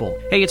gospel.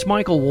 Hey, it's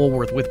Michael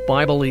Woolworth with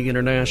Bible League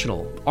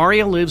International.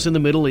 Aria lives in the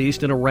Middle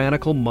East in a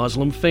radical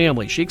Muslim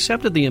family. She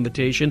accepted the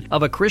invitation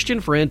of a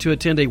Christian friend to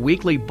attend a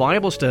weekly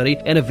Bible study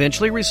and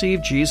eventually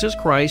received Jesus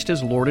Christ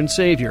as Lord and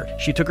Savior.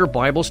 She took her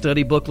Bible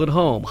study booklet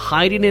home,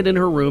 hiding it in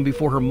her room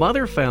before her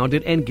mother found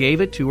it and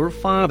gave it to her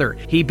father.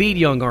 He beat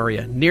young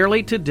Aria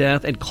nearly to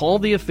death and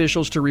called the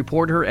officials to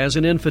report her as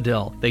an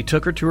infidel. They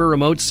took her to a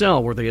remote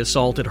cell where they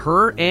assaulted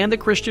her and the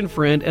Christian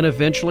friend and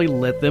eventually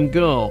let them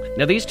go.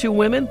 Now, these two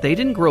women, they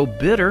didn't grow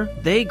bitter.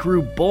 They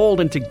grew bold,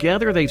 and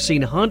together they've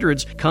seen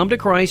hundreds come to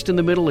Christ in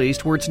the Middle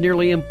East where it's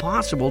nearly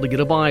impossible to get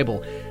a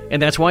Bible.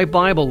 And that's why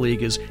Bible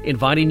League is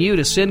inviting you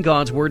to send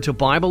God's Word to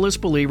Bible-less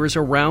believers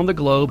around the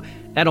globe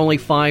at only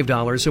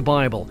 $5 a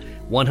Bible.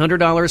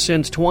 $100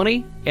 sends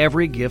 20,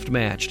 every gift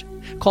matched.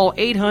 Call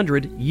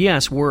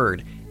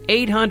 800-YES-WORD.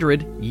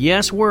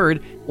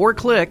 800-YES-WORD, or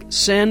click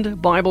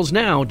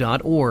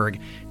sendbiblesnow.org.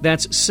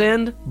 That's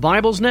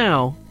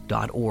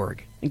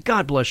sendbiblesnow.org. And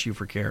God bless you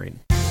for caring.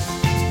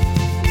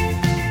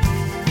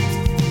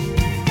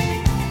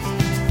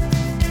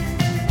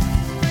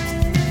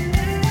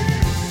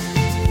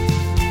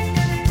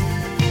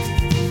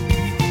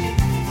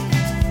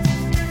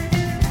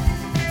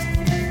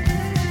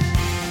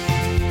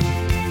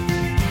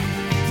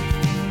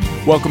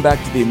 Welcome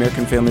back to the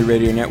American Family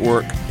Radio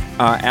Network.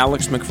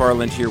 Alex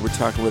McFarland here. We're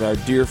talking with our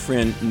dear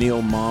friend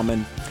Neil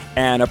Mammen.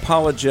 And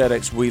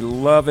apologetics, we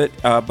love it.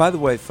 By the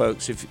way,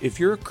 folks,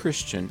 if you're a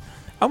Christian,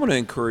 I want to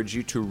encourage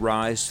you to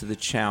rise to the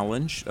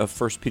challenge of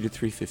 1 Peter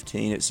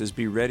 3:15. It says,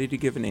 be ready to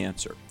give an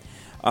answer.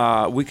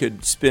 We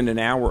could spend an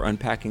hour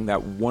unpacking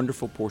that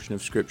wonderful portion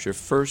of Scripture.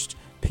 1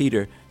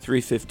 Peter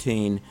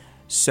 3:15,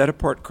 set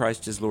apart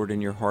Christ as Lord in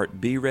your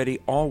heart. Be ready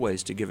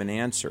always to give an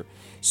answer.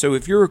 So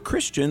if you're a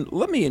Christian,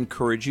 let me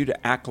encourage you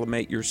to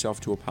acclimate yourself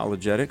to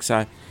apologetics.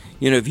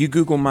 If you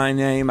Google my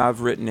name,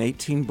 I've written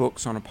 18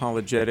 books on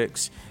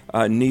apologetics.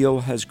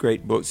 Neil has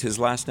great books. His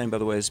last name, by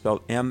the way, is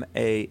spelled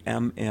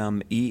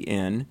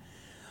Mammen.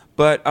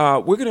 But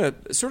we're going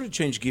to sort of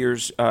change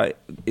gears,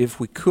 if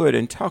we could,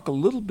 and talk a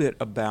little bit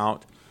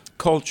about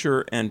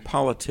culture and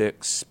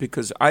politics,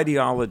 because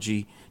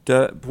ideology,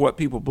 what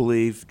people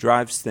believe,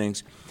 drives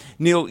things.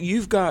 Neil,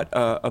 you've got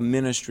a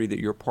ministry that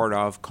you're part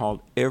of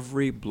called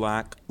Every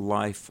Black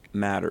Life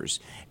Matters.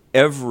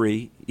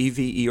 every,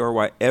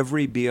 EVERY,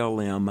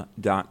 everyblm.com.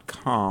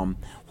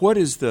 What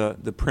is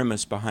the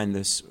premise behind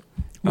this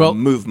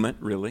movement,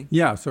 really?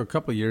 Yeah, so a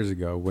couple of years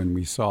ago when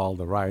we saw all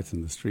the riots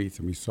in the streets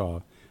and we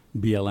saw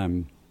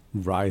BLM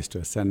rise to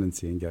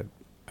ascendancy and get,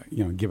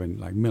 given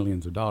like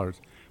millions of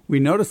dollars, we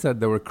noticed that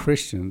there were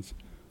Christians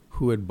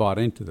who had bought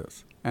into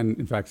this. And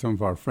in fact, some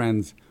of our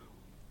friends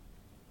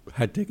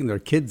had taken their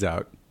kids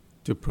out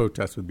to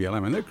protest with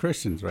BLM, and they're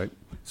Christians, right?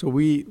 So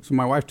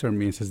my wife turned to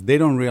me and says, they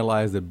don't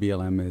realize that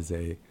BLM is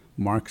a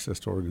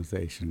Marxist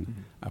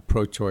organization, a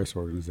pro-choice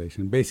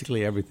organization,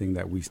 basically everything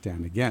that we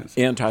stand against.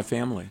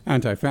 Anti-family.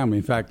 Anti-family.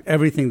 In fact,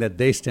 everything that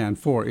they stand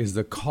for is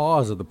the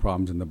cause of the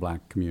problems in the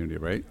black community,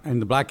 right? And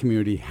the black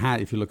community,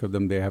 if you look at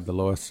them, they have the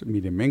lowest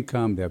medium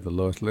income, they have the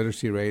lowest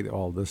literacy rate,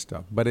 all this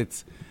stuff.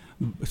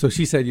 So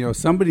she said,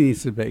 somebody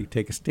needs to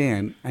take a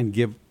stand and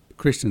give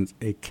Christians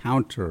a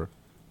counter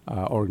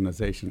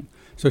organization.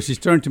 So she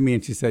turned to me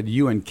and she said,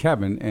 you and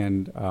Kevin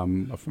and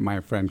my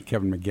friend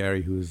Kevin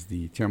McGarry, who is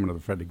the chairman of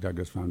the Frederick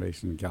Douglass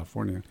Foundation in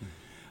California,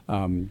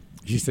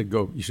 she said,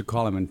 you should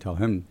call him and tell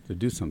him to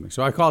do something.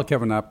 So I called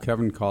Kevin up.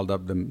 Kevin called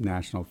up the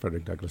National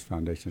Frederick Douglass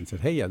Foundation and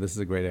said, hey, yeah, this is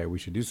a great idea. We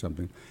should do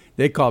something.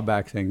 They called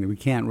back saying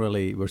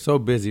that we're so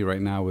busy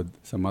right now with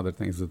some other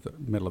things with the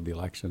middle of the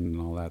election and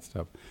all that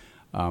stuff.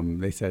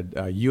 They said,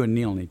 you and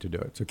Neil need to do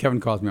it. So Kevin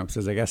calls me up and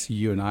says, I guess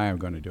you and I are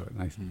going to do it.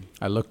 And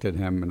I looked at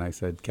him and I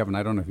said, Kevin,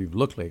 I don't know if you've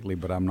looked lately,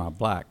 but I'm not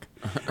black.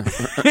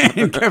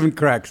 And Kevin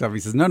cracks up. He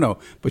says, no,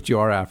 but you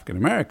are African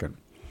American.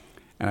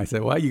 And I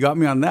said, well, you got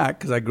me on that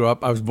because I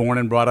was born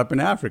and brought up in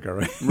Africa,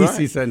 right?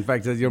 He said, in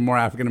fact, you're more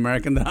African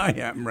American than I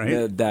am, right?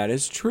 Yeah, that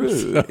is true.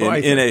 So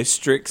in a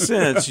strict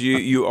sense,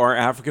 you are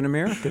African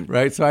American,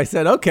 right? So I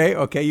said,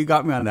 okay, you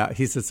got me on that.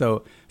 He said,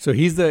 so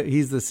he's the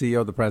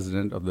CEO, the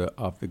president of the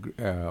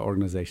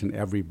organization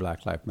Every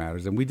Black Life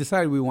Matters, and we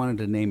decided we wanted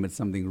to name it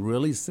something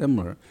really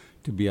similar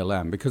to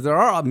BLM, because there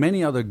are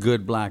many other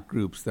good black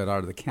groups that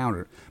are the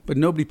counter, but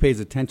nobody pays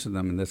attention to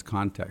them in this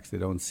context. They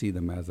don't see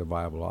them as a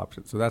viable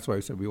option. So that's why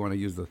we said we want to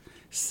use the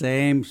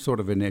same sort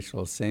of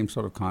initial, same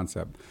sort of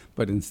concept,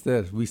 but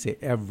instead we say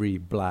every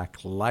black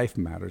life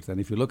matters. And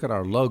if you look at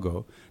our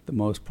logo, the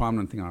most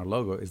prominent thing on our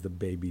logo is the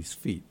baby's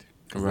feet.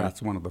 Because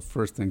that's one of the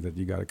first things that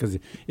you got to,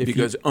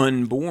 because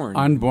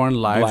unborn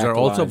lives are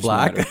also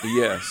black,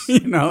 yes,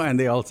 and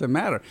they also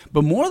matter.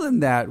 But more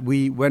than that,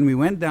 when we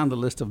went down the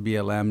list of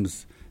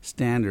BLM's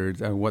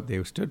standards and what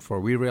they stood for,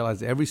 we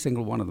realized every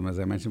single one of them, as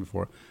I mentioned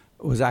before,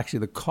 was actually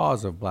the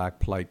cause of black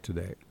plight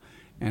today.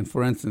 And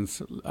for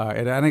instance,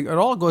 it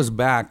all goes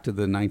back to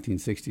the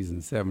 1960s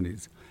and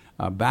 70s.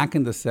 Back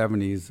in the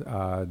 70s,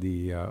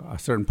 a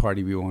certain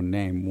party we won't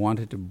name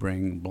wanted to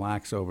bring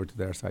blacks over to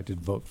their side to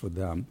vote for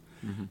them.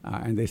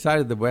 And they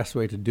decided the best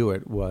way to do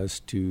it was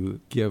to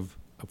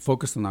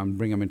focus on them,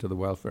 bring them into the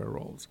welfare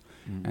rolls.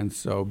 And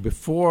so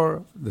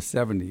before the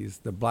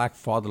 70s, the black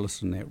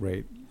fatherlessness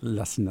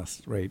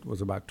rate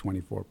was about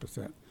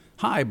 24%.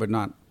 High, but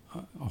not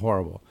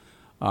horrible.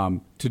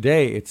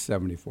 Today, it's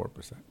 74% or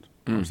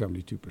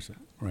 72%,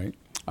 right?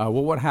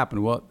 What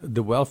happened? Well,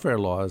 the welfare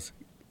laws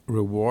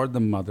reward the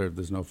mother if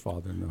there's no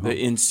father in the home.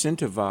 The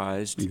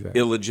incentivized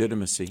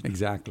illegitimacy.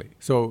 Exactly.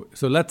 So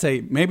let's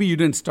say maybe you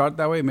didn't start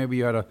that way. Maybe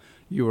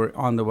you were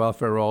on the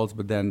welfare rolls,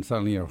 but then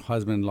suddenly your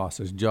husband lost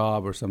his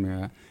job or something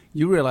like that.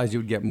 You realized you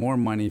would get more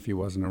money if he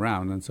wasn't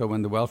around. And so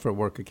when the welfare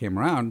worker came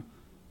around,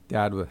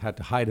 Dad had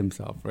to hide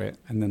himself, right?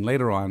 And then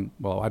later on,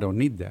 well, I don't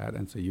need Dad,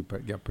 and so you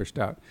get pushed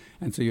out.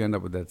 And so you end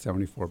up with that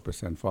 74%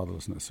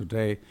 fatherlessness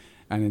today.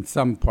 And in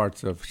some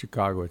parts of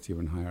Chicago, it's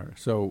even higher.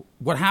 So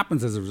what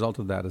happens as a result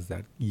of that is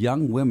that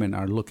young women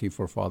are looking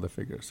for father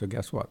figures. So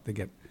guess what? They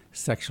get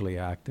sexually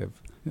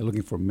active. They're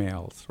looking for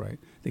males, right?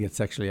 They get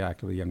sexually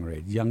active at a younger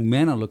age. Young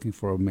men are looking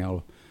for a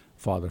male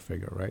father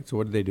figure, right? So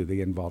what do? They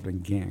get involved in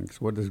gangs.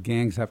 What does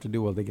gangs have to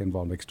do? Well, they get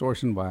involved in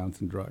extortion, violence,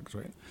 and drugs,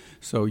 right?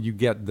 So you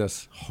get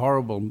this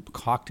horrible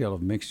cocktail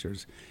of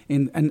mixtures.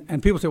 And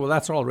people say, well,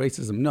 that's all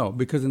racism. No,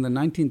 because in the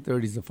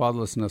 1930s, the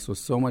fatherlessness was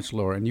so much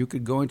lower, and you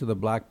could go into the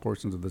black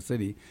portions of the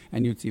city,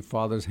 and you'd see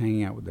fathers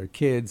hanging out with their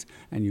kids,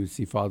 and you'd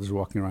see fathers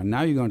walking around.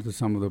 Now you go into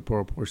some of the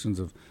poorer portions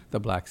of the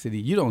black city,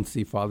 you don't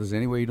see fathers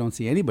anywhere. You don't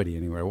see anybody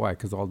anywhere. Why?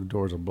 Because all the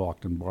doors are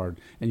blocked and barred,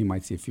 and you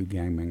might see a few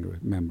gang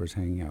members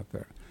hanging out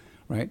there.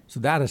 Right? So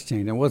that has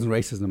changed. It wasn't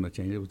racism that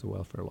changed. It was the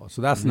welfare law.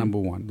 So that's number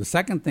one. The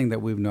second thing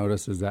that we've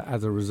noticed is that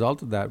as a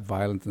result of that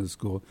violence in the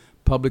school,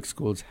 public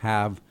schools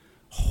have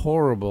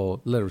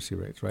horrible literacy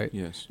rates, right?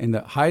 Yes. In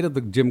the height of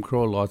the Jim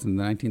Crow laws in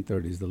the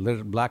 1930s,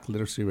 the black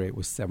literacy rate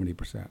was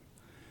 70%.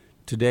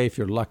 Today, if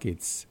you're lucky,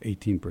 it's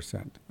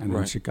 18%. And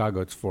in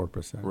Chicago, it's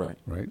 4%.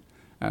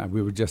 Right?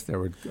 We were just there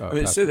with...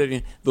 say that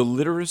again. The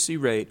literacy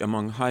rate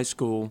among high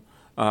school...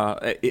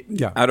 I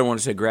don't want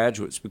to say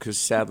graduates because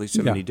sadly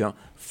so many don't.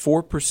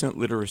 4%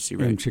 literacy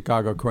rate. In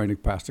Chicago, according to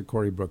Pastor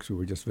Corey Brooks, we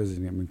were just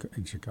visiting him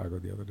in Chicago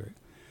the other day.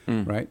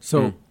 Right?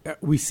 So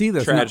we see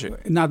this. Tragic.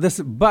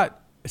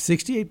 But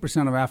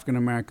 68% of African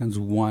Americans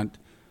want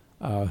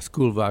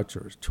school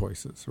voucher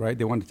choices, right?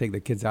 They want to take the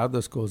kids out of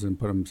those schools and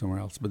put them somewhere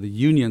else. But the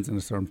unions in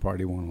a certain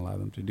party won't allow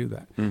them to do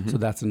that. Mm-hmm. So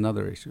that's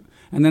another issue.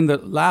 And then the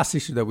last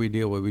issue that we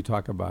deal with, we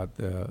talk about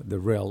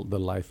the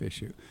life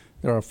issue.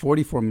 There are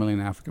 44 million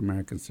African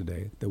Americans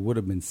today. There would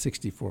have been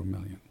 64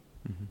 million.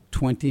 Mm-hmm.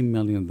 20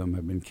 million of them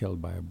have been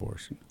killed by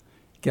abortion.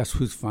 Guess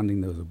who's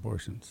funding those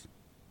abortions?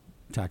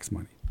 Tax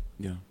money.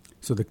 Yeah.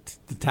 So the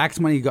tax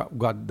money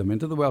got them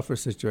into the welfare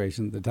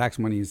situation. The tax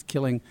money is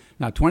killing.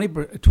 Now, 20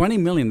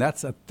 million,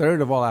 that's a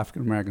third of all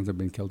African Americans have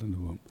been killed in the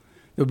womb.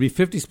 There would be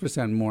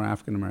 50% more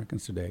African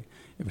Americans today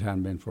if it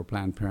hadn't been for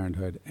Planned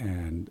Parenthood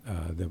and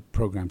the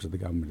programs of the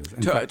government.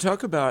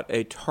 Talk about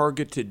a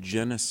targeted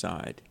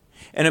genocide.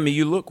 And I mean,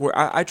 you look where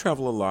I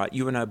travel a lot.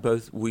 You and I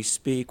both, we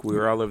speak.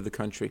 We're all over the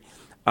country.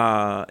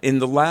 In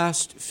the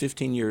last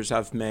 15 years,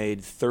 I've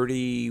made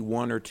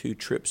 31 or 2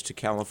 trips to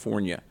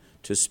California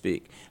to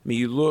speak. I mean,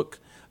 you look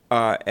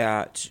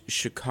at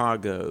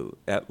Chicago,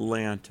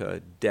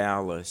 Atlanta,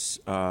 Dallas,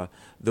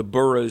 the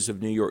boroughs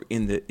of New York,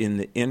 in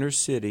the inner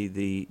city,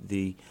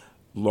 the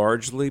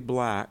largely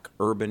black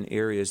urban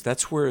areas.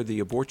 That's where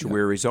the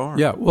abortuaries are.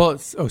 Yeah, well,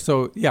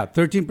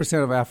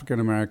 13% of African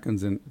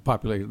Americans in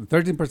population,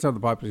 13% of the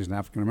population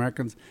African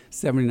Americans,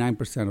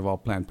 79% of all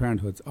Planned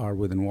Parenthoods are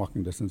within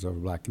walking distance of a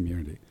black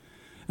community.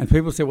 And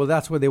people say, well,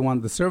 that's where they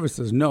want the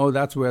services. No,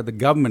 that's where the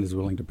government is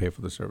willing to pay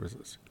for the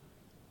services.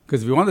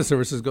 Because if you want the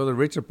services, go to the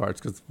richer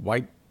parts, because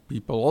white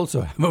people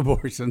also have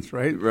abortions,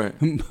 right? Right.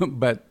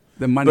 But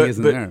the money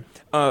isn't there.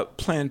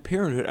 Planned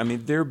Parenthood, I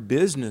mean, their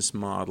business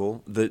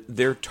model,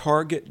 their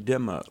target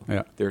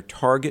their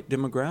target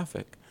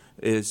demographic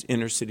is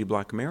inner city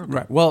black America.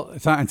 Right. Well,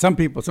 and some of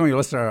your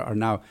listeners are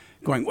now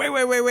going,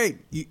 wait.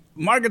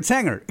 Margaret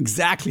Sanger.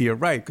 Exactly, you're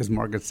right. Because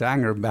Margaret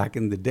Sanger, back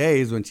in the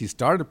days when she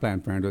started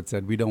Planned Parenthood,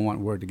 said, we don't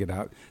want word to get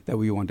out that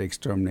we want to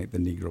exterminate the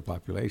Negro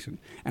population.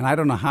 And I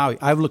don't know how.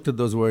 I've looked at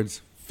those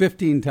words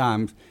 15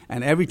 times,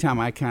 and every time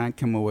I can't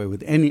come away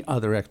with any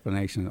other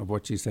explanation of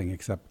what she's saying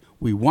except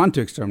we want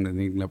to exterminate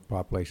the Negro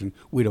population.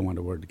 We don't want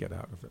a word to get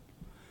out of it.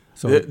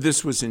 So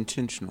this was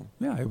intentional.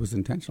 Yeah, it was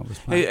intentional.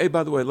 Hey,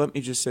 by the way, let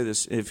me just say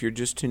this. If you're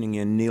just tuning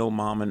in, Neil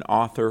Mammen,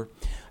 author,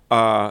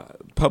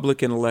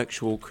 public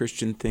intellectual,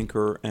 Christian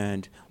thinker,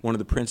 and one of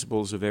the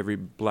principals of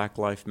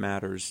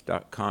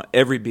everyblacklifematters.com,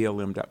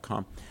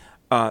 everyblm.com.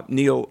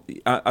 Neil,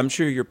 I'm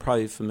sure you're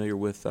probably familiar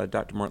with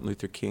Dr. Martin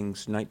Luther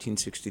King's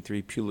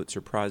 1963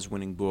 Pulitzer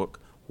Prize-winning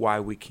book, Why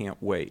We Can't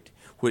Wait,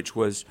 which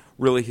was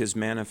really his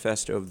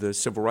manifesto of the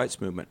civil rights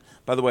movement.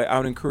 By the way, I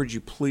would encourage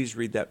you, please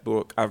read that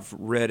book. I've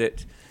read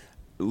it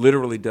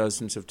literally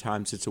dozens of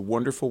times. It's a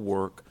wonderful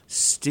work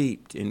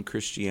steeped in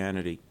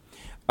Christianity.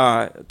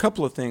 A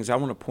couple of things I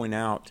want to point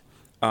out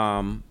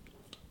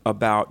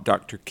about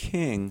Dr.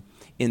 King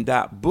in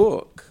that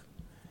book.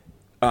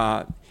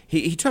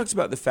 He talks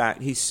about the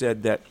fact, he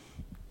said that,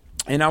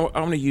 and I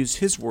want to use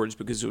his words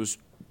because it was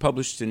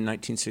published in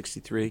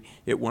 1963.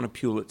 It won a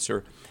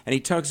Pulitzer. And he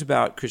talks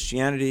about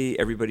Christianity,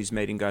 everybody's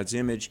made in God's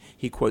image.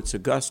 He quotes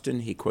Augustine.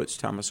 He quotes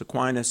Thomas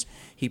Aquinas.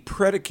 He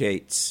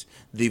predicates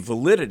the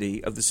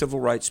validity of the civil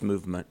rights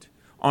movement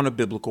on a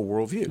biblical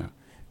worldview.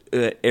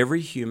 Yeah.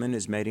 Every human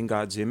is made in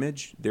God's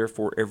image.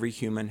 Therefore, every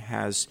human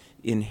has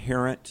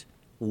inherent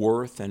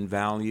worth and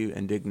value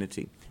and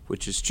dignity,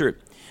 which is true.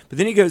 But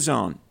then he goes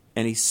on,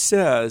 and he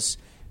says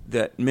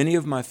that many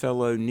of my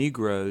fellow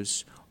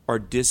Negroes are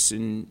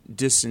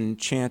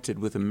disenchanted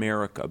with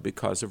America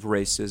because of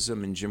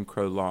racism and Jim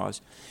Crow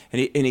laws.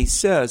 And he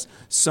says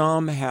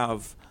some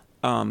have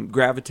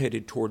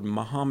gravitated toward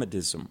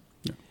Mohammedism.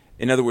 Yeah.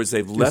 In other words,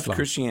 they've left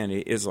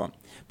Christianity, Islam.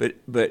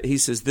 But he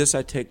says, this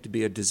I take to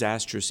be a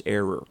disastrous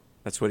error.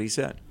 That's what he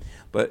said.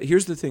 But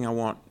here's the thing I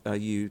want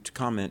you to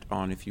comment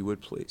on, if you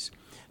would, please.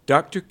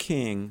 Dr.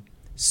 King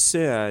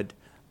said,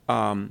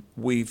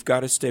 we've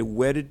got to stay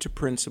wedded to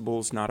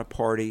principles, not a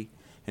party.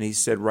 And he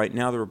said right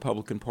now the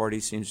Republican Party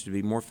seems to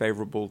be more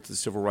favorable to the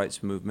civil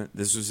rights movement.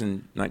 This was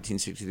in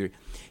 1963.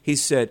 He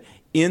said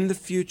in the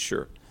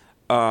future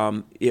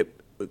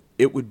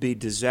it would be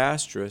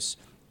disastrous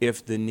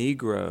if the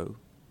Negro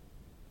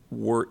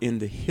were in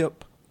the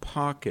hip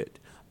pocket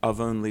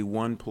of only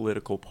one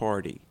political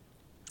party.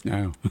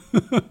 No.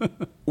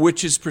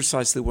 Which is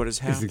precisely what has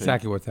happened. It's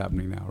exactly what's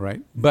happening now,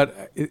 right?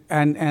 But you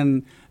have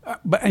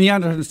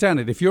to understand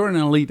it. If you're an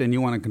elite and you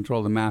want to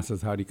control the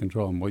masses, how do you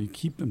control them? Well, you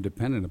keep them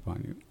dependent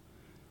upon you,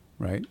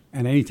 right?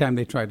 And anytime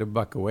they try to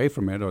buck away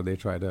from it or they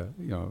try to,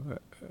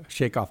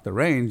 shake off the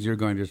reins, you're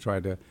going to try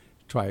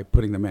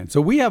putting them in.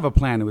 So we have a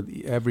plan with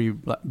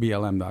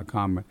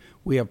everyblm.com.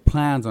 We have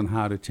plans on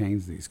how to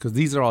change these because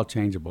these are all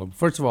changeable.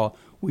 First of all,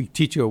 we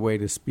teach you a way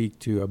to speak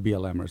to a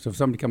BLMer. So if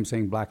somebody comes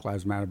saying Black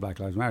Lives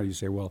Matter, you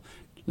say, well,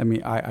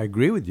 I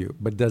agree with you,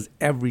 but does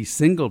every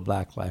single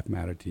Black life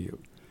matter to you?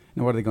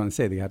 And what are they going to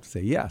say? They have to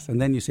say yes.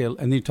 And then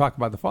you talk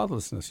about the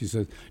fatherlessness. You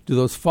say, do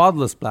those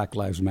fatherless Black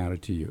lives matter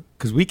to you?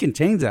 Because we can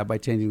change that by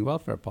changing the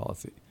welfare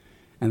policy.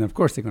 And of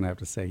course they're going to have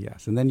to say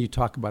yes. And then you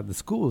talk about the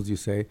schools. You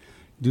say,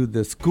 do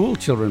the school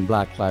children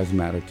Black lives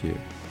matter to you?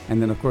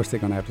 And then of course they're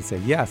going to have to say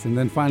yes. And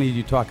then finally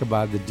you talk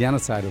about the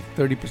genocide of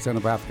 30%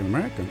 of African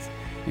Americans.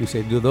 And you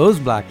say, do those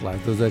black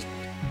lives, those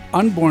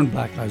unborn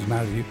black lives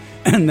matter to you?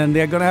 And then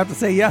they're going to have to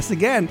say yes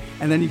again.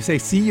 And then you say,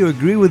 see, you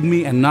agree with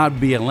me and not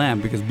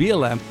BLM, because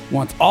BLM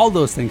wants all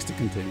those things to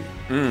continue.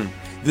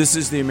 This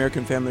is the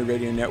American Family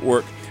Radio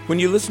Network. When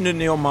you listen to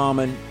Neil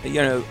Mammen,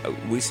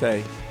 we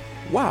say,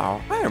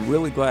 wow, I am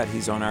really glad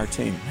he's on our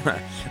team.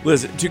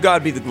 Listen, to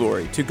God be the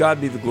glory. To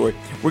God be the glory.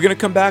 We're going to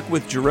come back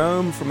with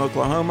Jerome from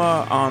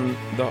Oklahoma on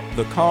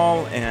the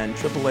call, and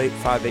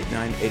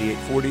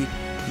 888-589-8840.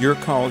 Your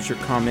calls, your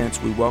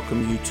comments. We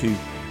welcome you to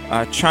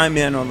chime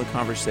in on the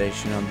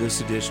conversation on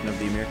this edition of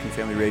the American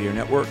Family Radio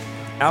Network.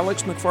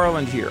 Alex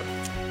McFarland here,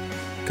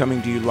 coming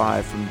to you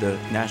live from the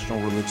National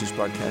Religious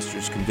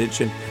Broadcasters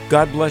Convention.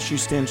 God bless you.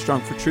 Stand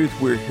strong for truth.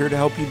 We're here to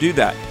help you do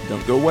that.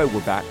 Don't go away.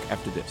 We're back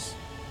after this.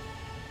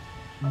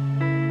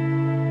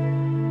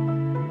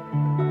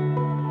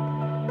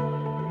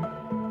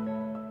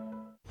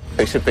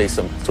 They should face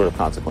some sort of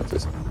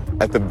consequences.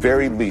 At the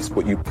very least,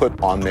 what you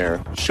put on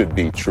there should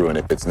be true, and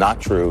if it's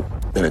not true,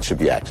 then it should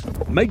be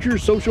actionable. Major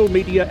social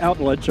media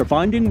outlets are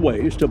finding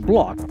ways to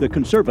block the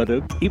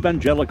conservative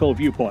evangelical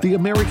viewpoint. The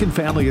American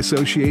Family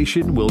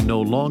Association will no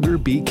longer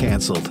be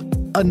canceled.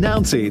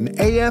 Announcing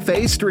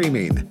AFA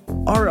Streaming,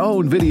 our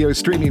own video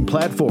streaming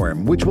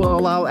platform, which will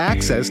allow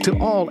access to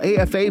all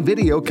AFA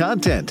video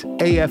content.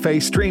 AFA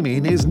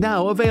Streaming is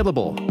now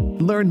available.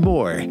 Learn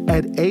more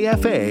at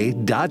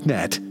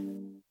afa.net.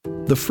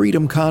 The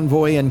Freedom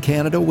Convoy in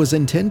Canada was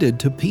intended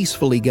to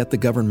peacefully get the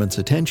government's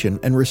attention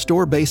and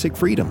restore basic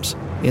freedoms.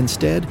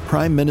 Instead,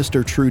 Prime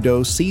Minister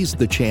Trudeau seized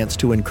the chance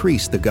to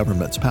increase the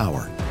government's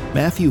power.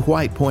 Matthew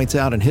White points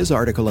out in his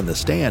article in The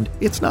Stand,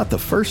 it's not the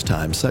first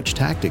time such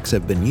tactics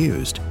have been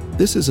used.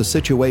 This is a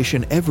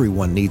situation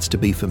everyone needs to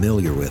be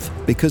familiar with,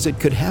 because it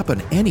could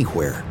happen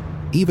anywhere,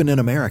 even in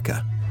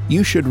America.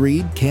 You should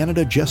read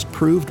Canada Just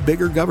Proved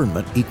Bigger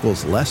Government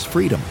Equals Less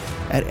Freedom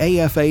at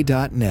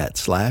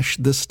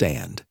afa.net/The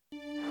Stand.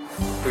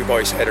 We've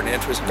always had an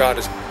interest. God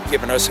has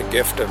given us a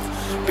gift of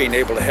being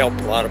able to help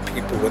a lot of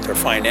people with their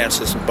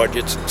finances and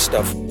budgets and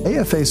stuff.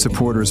 AFA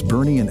supporters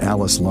Bernie and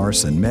Alice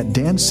Larson met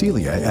Dan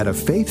Celia at a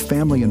Faith,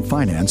 Family, and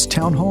Finance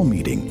town hall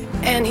meeting.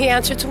 And he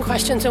answered some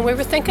questions, and we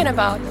were thinking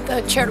about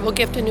the charitable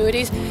gift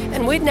annuities,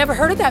 and we'd never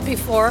heard of that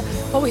before,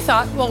 but we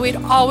thought, well, we'd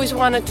always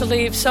wanted to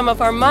leave some of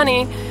our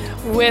money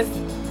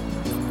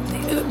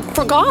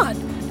for God,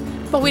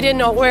 but we didn't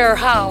know where or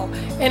how.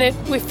 And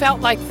we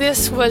felt like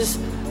this was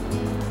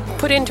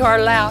put into our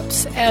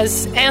laps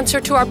as answer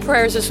to our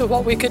prayers as to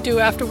what we could do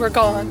after we're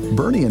gone.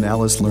 Bernie and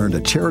Alice learned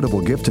a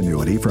charitable gift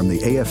annuity from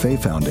the AFA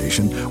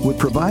Foundation would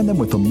provide them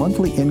with a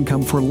monthly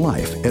income for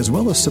life, as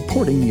well as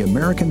supporting the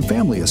American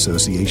Family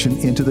Association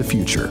into the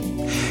future.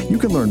 You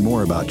can learn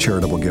more about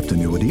charitable gift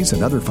annuities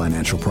and other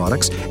financial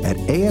products at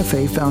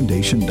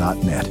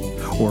afafoundation.net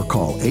or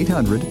call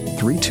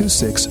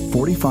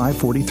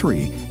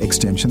 800-326-4543,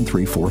 extension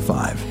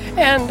 345.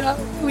 And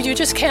you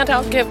just can't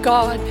outgive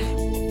God.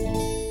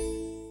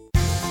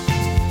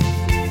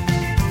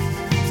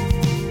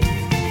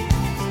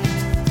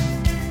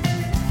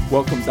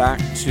 Welcome back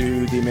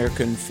to the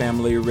American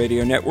Family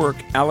Radio Network.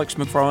 Alex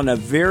McFarland, a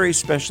very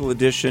special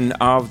edition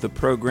of the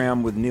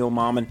program with Neil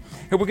Mammen.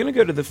 Hey, we're going to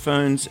go to the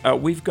phones.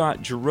 We've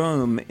got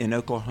Jerome in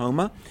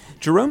Oklahoma.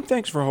 Jerome,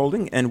 thanks for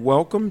holding, and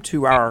welcome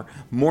to our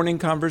morning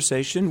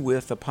conversation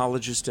with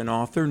apologist and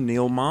author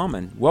Neil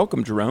Mammen.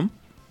 Welcome, Jerome.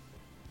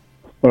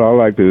 Well, I'd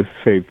like to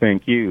say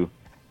thank you.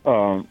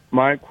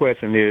 My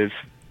question is,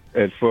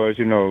 as far as,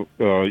 you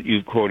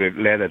quoted,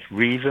 let us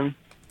reason,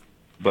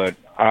 but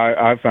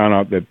I found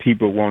out that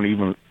people won't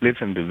even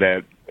listen to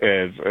that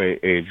as an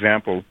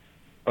example,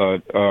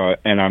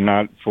 and I'm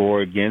not for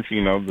or against,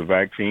 the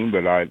vaccine,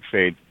 but I'd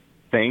say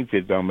things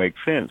that don't make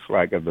sense,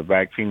 like if the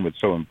vaccine was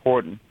so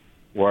important,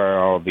 why are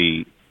all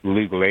the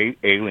illegal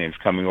aliens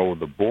coming over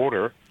the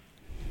border,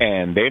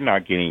 and they're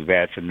not getting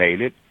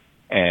vaccinated,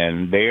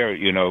 and they're,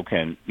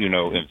 can,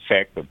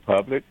 infect the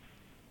public?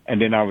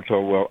 And then I was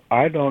told, well,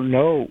 I don't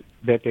know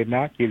that they're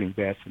not getting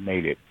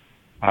vaccinated.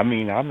 I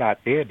mean, I'm not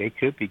there. They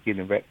could be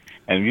getting vaccinated.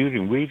 And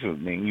using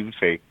reasoning, you would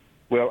say,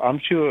 well, I'm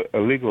sure a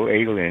legal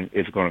alien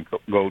is going to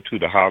go to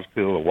the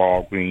hospital or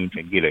Walgreens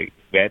and get a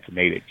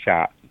vaccinated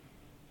shot.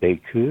 They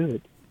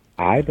could.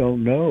 I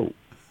don't know.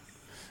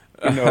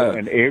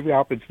 And every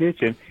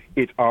opposition,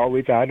 it's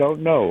always, I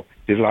don't know.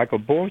 It's like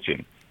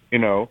abortion.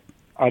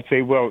 I'd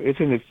say, well,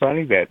 isn't it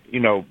funny that,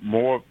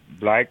 more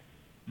black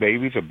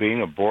babies are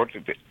being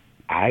aborted?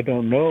 I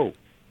don't know.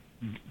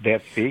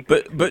 That's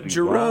but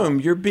Jerome,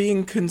 you're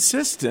being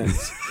consistent.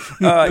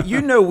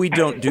 We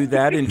don't do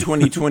that in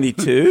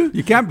 2022.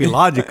 You can't be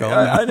logical.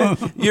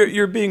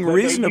 You're being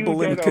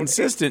reasonable and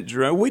consistent,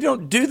 Jerome. We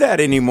don't do that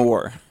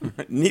anymore.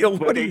 Neil,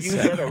 what do you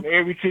say? That on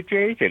every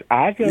situation.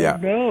 I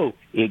don't know.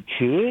 It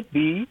could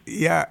be.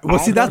 Yeah. Well,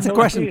 see, that's the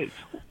question.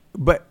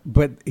 But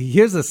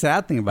here's the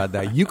sad thing about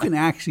that. You can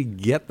actually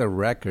get the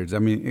records. I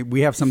mean,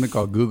 we have something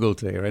called Google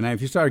today, right? Now,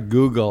 if you start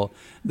Google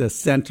the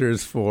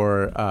Centers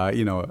for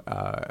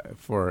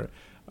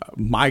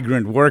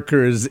migrant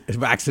workers,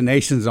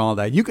 vaccinations and all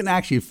that, you can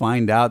actually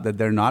find out that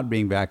they're not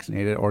being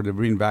vaccinated or they're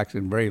being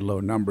vaccinated in very low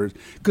numbers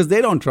because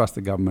they don't trust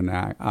the government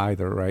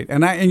either, right?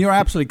 And you're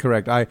absolutely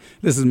correct.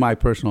 This is my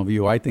personal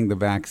view. I think the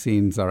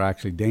vaccines are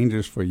actually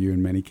dangerous for you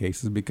in many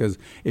cases because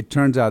it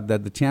turns out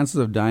that the chances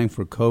of dying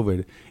for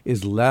COVID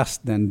is less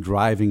than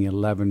driving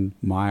 11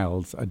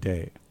 miles a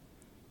day.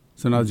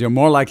 So in other words, you're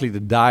more likely to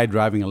die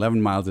driving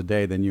 11 miles a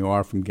day than you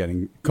are from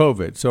getting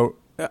COVID. So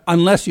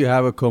unless you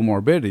have a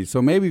comorbidity.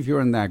 So maybe if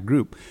you're in that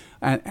group,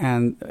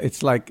 and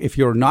it's like if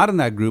you're not in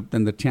that group,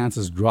 then the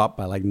chances drop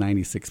by like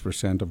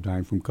 96% of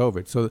dying from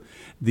COVID. So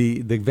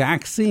the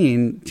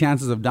vaccine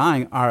chances of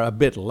dying are a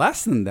bit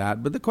less than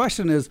that. But the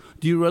question is,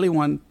 do you really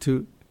want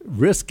to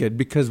risk it?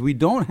 Because we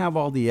don't have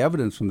all the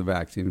evidence from the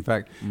vaccine. In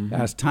fact,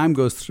 as time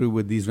goes through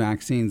with these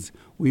vaccines,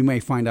 we may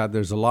find out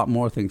there's a lot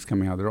more things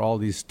coming out. There are all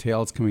these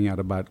tales coming out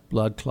about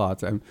blood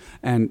clots.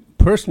 And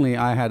personally,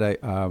 I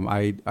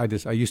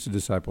used to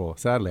disciple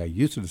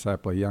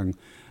a young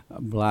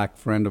black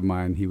friend of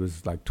mine. He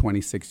was like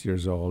 26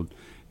 years old,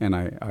 and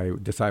I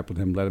discipled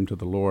him, led him to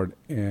the Lord,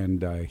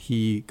 and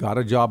he got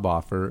a job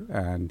offer,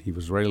 and he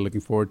was really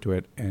looking forward to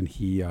it, and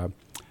he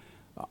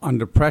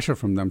under pressure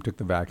from them, took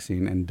the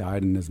vaccine and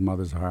died in his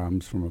mother's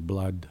arms from a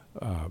blood.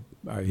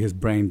 His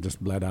brain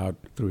just bled out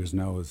through his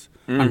nose.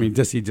 I mean,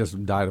 he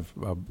just died of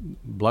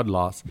blood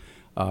loss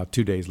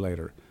 2 days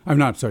later.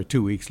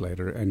 2 weeks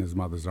later in his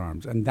mother's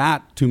arms. And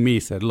that, to me,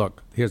 said,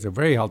 look, here's a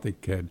very healthy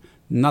kid,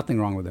 nothing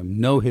wrong with him,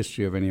 no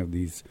history of any of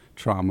these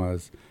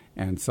traumas,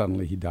 and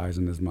suddenly he dies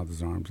in his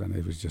mother's arms. And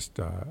it was just,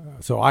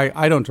 so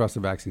I don't trust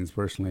the vaccines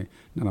personally.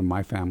 None of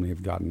my family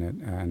have gotten it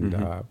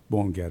and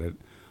won't get it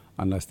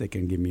unless they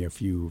can give me a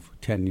few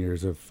 10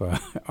 years of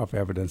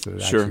evidence that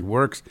it actually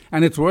works.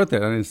 And it's worth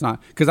it. And it's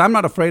not, because I'm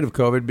not afraid of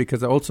COVID,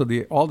 because also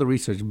all the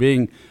research,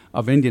 being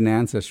of Indian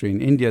ancestry,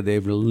 in India,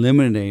 they've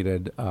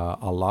eliminated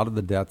a lot of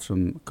the deaths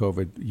from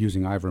COVID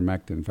using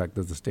ivermectin. In fact,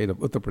 there's the state of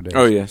Uttar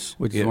Pradesh,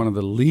 which is one of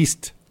the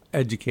least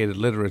educated,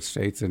 literate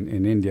states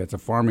in India. It's a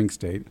farming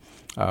state,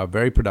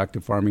 very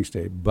productive farming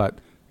state, but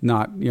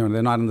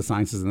they're not in the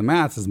sciences and the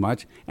maths as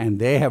much, and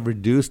they have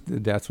reduced the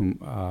deaths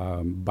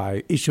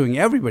by issuing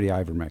everybody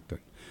ivermectin,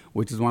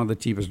 which is one of the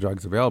cheapest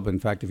drugs available. In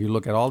fact, if you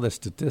look at all the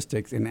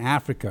statistics in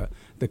Africa,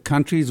 the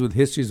countries with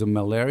histories of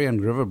malaria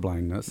and river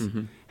blindness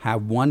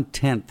have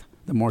 1/10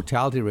 the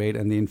mortality rate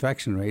and the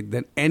infection rate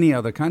than any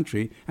other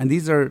country. And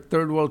these are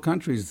third world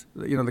countries,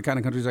 the kind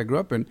of countries I grew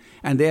up in,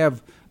 and they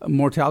have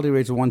mortality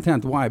rates of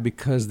 1/10. Why?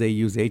 Because they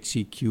use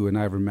HCQ and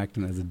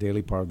ivermectin as a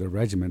daily part of their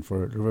regimen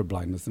for river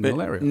blindness and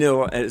malaria.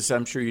 Neil, as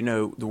I'm sure you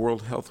know, the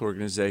World Health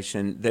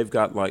Organization, they've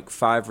got like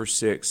 5 or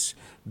 6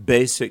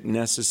 basic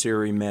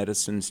necessary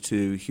medicines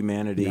to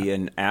humanity,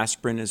 and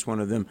aspirin is one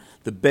of them.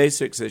 The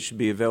basics that should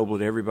be available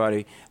to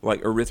everybody,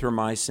 like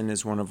erythromycin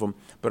is one of them,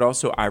 but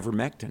also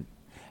ivermectin.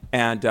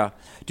 And,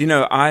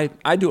 I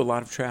do a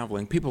lot of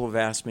traveling. People have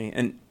asked me,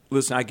 and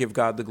listen, I give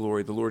God the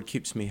glory. The Lord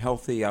keeps me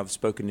healthy. I've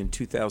spoken in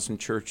 2,000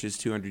 churches,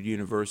 200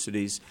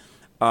 universities.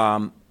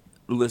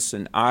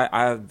 Listen,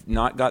 I've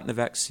not gotten the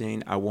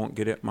vaccine. I won't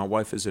get it. My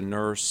wife is a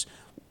nurse.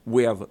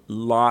 We have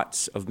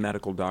lots of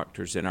medical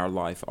doctors in our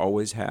life,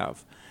 always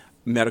have.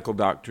 Medical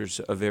doctors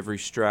of every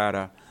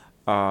strata.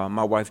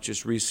 My wife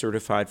just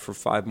recertified for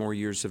 5 more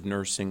years of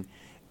nursing.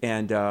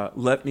 And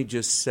let me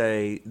just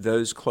say,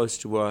 those close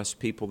to us,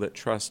 people that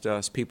trust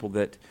us, people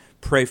that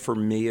pray for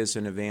me as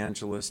an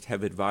evangelist,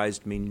 have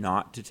advised me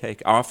not to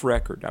take, off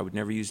record, I would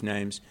never use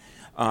names.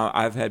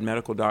 I've had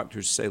medical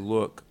doctors say,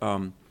 look,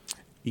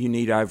 you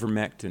need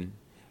ivermectin.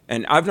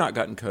 And I've not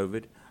gotten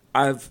COVID.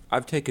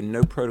 I've taken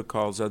no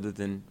protocols other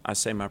than I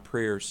say my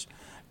prayers.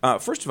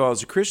 First of all,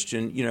 as a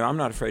Christian, I'm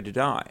not afraid to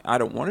die. I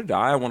don't want to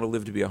die. I want to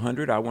live to be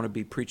 100. I want to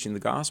be preaching the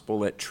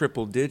gospel at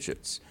triple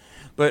digits.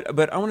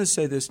 But I want to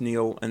say this,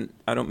 Neil, and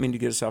I don't mean to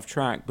get us off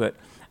track, but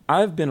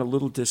I've been a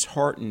little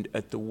disheartened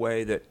at the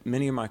way that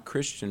many of my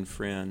Christian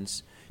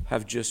friends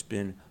have just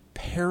been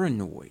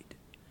paranoid.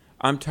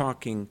 I'm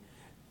talking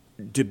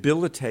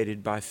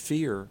debilitated by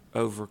fear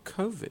over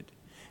COVID.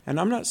 And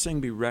I'm not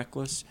saying be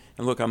reckless.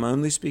 And look, I'm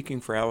only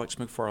speaking for Alex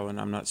McFarland.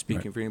 I'm not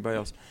speaking for anybody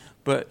else.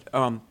 But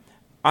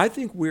I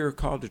think we're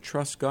called to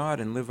trust God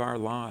and live our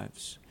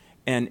lives.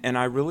 And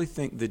I really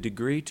think the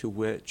degree to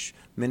which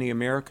many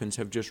Americans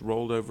have just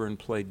rolled over and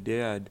played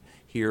dead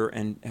here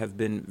and have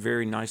been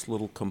very nice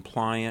little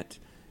compliant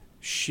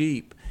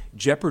sheep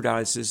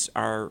jeopardizes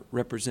our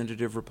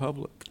representative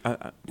republic.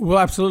 Well,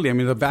 absolutely. I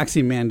mean, the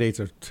vaccine mandates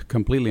are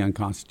completely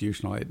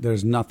unconstitutional.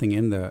 There's nothing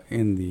in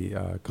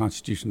the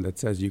Constitution that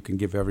says you can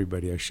give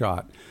everybody a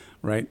shot,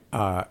 right?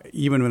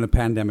 Even in a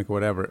pandemic or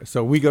whatever.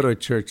 So we go to a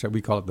church,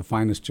 we call it the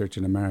finest church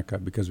in America,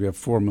 because we have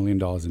 $4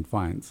 million in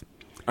fines.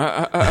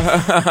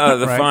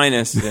 The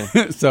finest.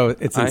 So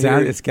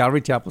it's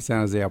Calvary Chapel,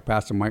 San Jose. Our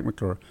pastor, Mike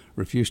McClure,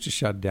 refused to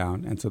shut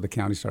down, and so the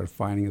county started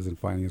fining us.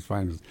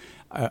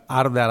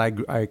 Out of that,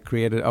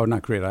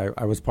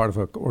 I was part of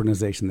an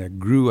organization that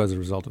grew as a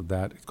result of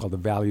that. It's called the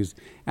Values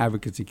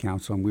Advocacy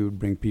Council, and we would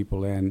bring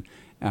people in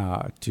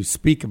to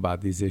speak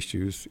about these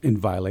issues in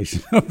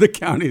violation of the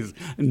county's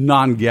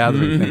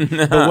non-gathering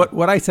thing. But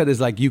what I said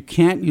is, like, you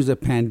can't use a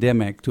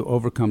pandemic to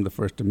overcome the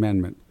First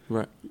Amendment.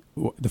 Right.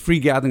 The free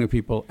gathering of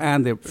people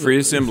and the free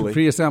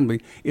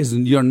assembly is,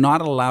 you're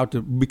not allowed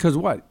to, because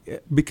what?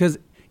 Because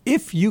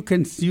if you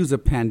can use a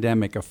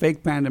pandemic, a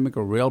fake pandemic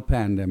or real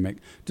pandemic,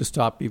 to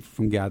stop people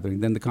from gathering,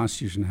 then the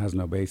Constitution has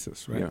no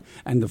basis, right? Yeah.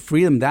 And the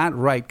freedom, that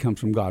right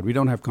comes from God. We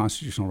don't have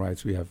constitutional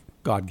rights. We have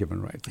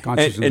God-given rights. The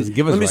Constitution doesn't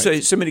give us rights. Let me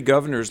say, so many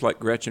governors like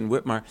Gretchen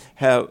Whitmer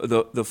have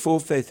the full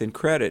faith and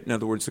credit. In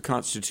other words, the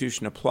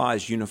Constitution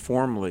applies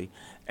uniformly,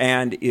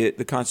 and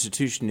the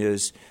Constitution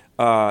is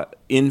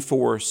in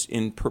force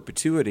in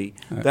perpetuity.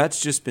 Right.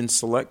 That's just been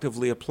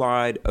selectively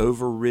applied,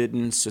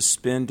 overridden,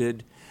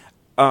 suspended.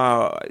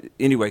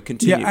 Anyway,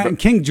 continue. Yeah, and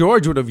King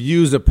George would have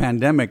used a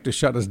pandemic to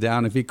shut us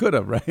down if he could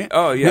have, right?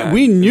 Oh, yeah.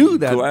 We knew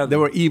that Gladly. there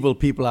were evil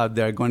people out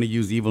there going to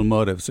use evil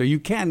motives. So you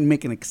can't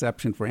make an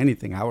exception for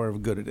anything, however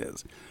good it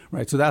is,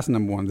 right? So that's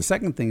number one. The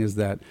second thing is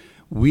that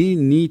we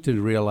need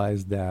to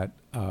realize that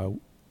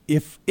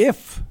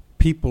if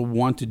people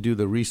want to do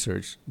the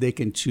research, they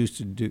can choose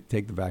to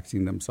take the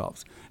vaccine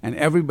themselves. And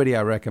everybody,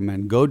 I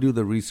recommend, go do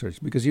the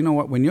research. Because you know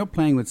what? When you're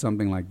playing with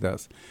something like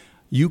this,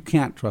 you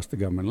can't trust the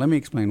government. Let me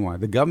explain why.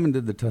 The government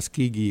did the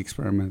Tuskegee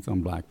experiments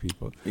on black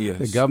people. Yes.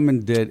 The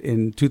government did,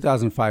 in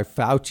 2005,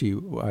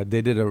 Fauci,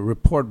 they did a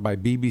report by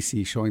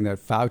BBC showing that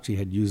Fauci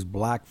had used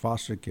black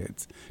foster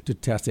kids to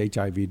test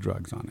HIV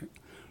drugs on it.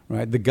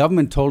 Right? The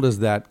government told us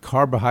that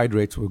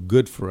carbohydrates were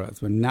good for us,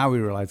 but now we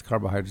realize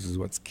carbohydrates is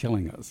what's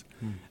killing us.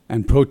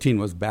 And protein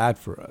was bad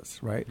for us,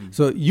 right?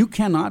 So you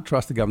cannot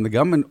trust the government.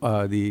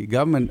 The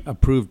government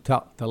approved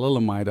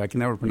thalidomide. I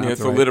can never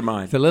pronounce it right.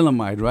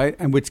 Thalidomide, right?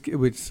 And which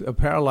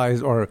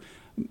paralyzed or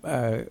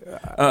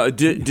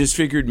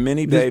disfigured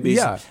many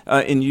babies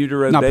in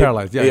utero. Not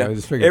paralyzed,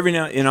 disfigured.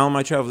 In all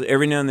my travels,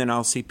 every now and then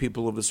I'll see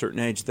people of a certain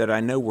age that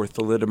I know were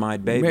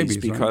thalidomide babies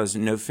because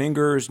no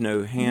fingers,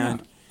 no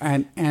hand. Yeah.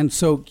 And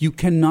so you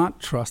cannot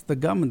trust the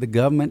government. The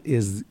government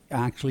is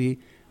actually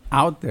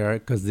out there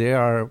because they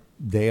are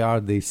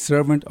the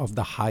servant of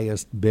the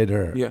highest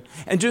bidder. Yeah,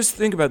 and just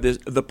think about this: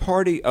 the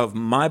party of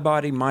my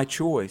body, my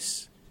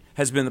choice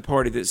has been the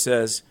party that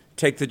says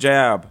take the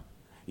jab.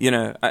 You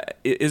know,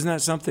 isn't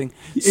that something?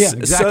 Yeah,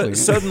 exactly.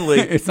 Suddenly,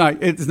 it's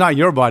not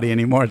your body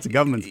anymore; it's the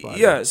government's body.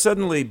 Yeah,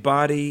 suddenly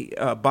bodily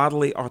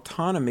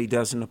autonomy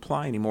doesn't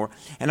apply anymore.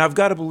 And I've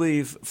got to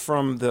believe,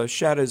 from the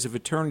shadows of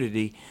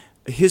eternity,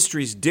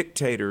 history's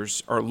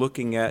dictators are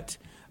looking at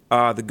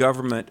the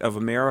government of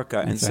America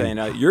and saying,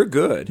 you're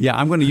good. Yeah,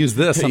 I'm going to use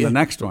this on the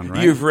next one,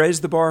 right? You've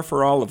raised the bar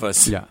for all of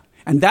us. Yeah.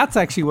 And that's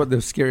actually what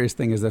the scariest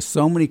thing is, that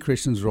so many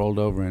Christians rolled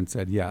over and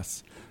said,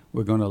 yes,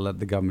 we're going to let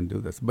the government do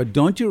this. But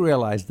don't you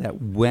realize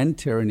that when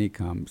tyranny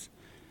comes,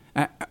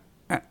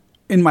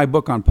 in my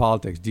book on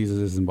politics, Jesus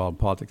is involved in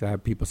politics, I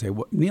have people say,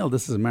 Neil,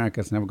 this is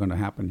America, it's never going to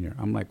happen here.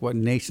 I'm like, what?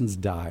 Nations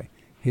die.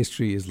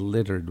 History is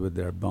littered with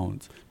their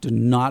bones. Do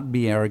not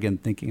be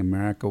arrogant thinking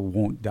America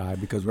won't die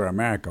because we're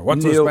America.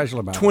 What's so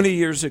special about it? 20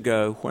 years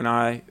ago, when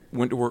I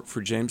went to work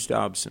for James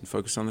Dobson,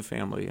 Focus on the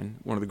Family, and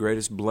one of the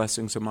greatest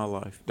blessings of my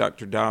life,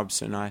 Dr.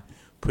 Dobson, I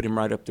put him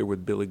right up there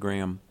with Billy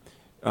Graham.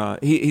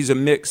 He's a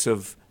mix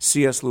of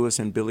C.S. Lewis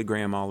and Billy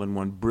Graham all in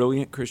one.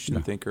 Brilliant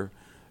Christian thinker,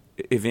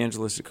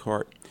 evangelistic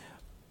heart.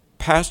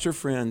 Pastor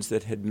friends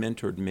that had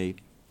mentored me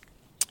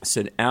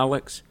said,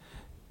 Alex,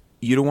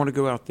 you don't want to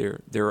go out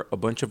there. There are a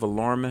bunch of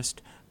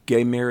alarmists.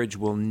 Gay marriage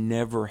will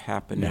never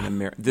happen in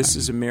America. This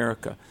is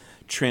America.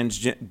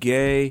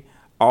 Gay,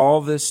 all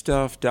this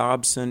stuff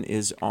Dobson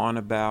is on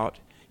about,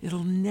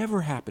 it'll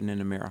never happen in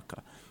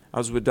America. I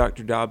was with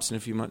Dr. Dobson a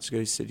few months ago.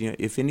 He said,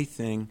 if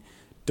anything,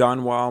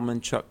 Don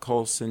Wildman, Chuck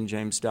Colson,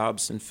 James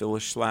Dobson,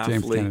 Phyllis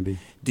Schlafly,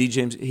 D.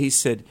 James, he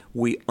said,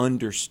 we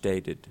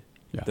understated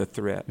the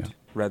threat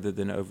rather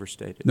than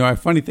overstated. No, a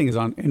funny thing is,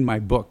 in my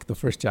book, the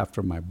first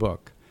chapter of my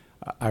book,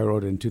 I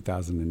wrote it in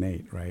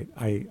 2008, right?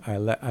 I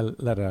let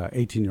an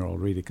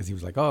 18-year-old read it because he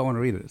was like, I want to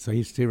read it. So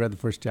he read the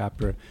first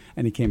chapter,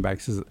 and he came back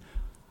and says,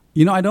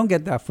 I don't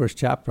get that first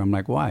chapter. I'm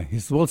like, why? He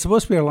said, well, it's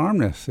supposed to be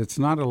alarmist. It's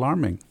not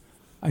alarming.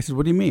 I said,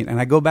 what do you mean? And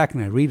I go back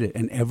and I read it,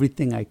 and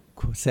everything I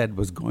said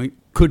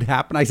could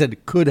happen. I said,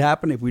 it could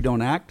happen if we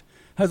don't act,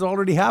 has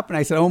already happened.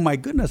 I said, oh, my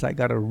goodness, I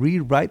got to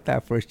rewrite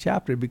that first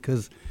chapter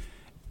because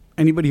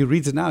anybody who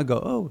reads it now go,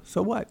 oh,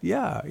 so what?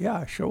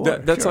 Yeah, sure.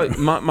 That's like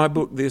my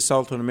book, The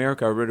Assault on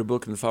America. I wrote a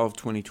book in the fall of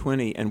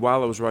 2020, and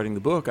while I was writing the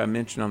book, I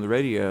mentioned on the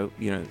radio,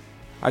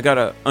 I got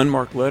an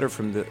unmarked letter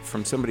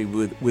from somebody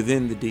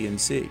within the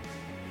DNC.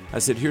 I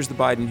said, here's the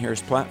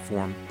Biden-Harris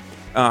platform.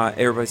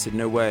 Everybody said,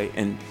 no way.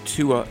 And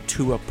to a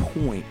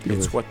point,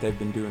 it's what they've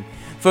been doing.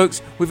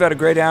 Folks, we've had a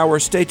great hour.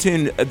 Stay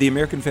tuned. The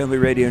American Family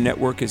Radio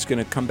Network is going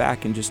to come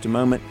back in just a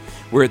moment.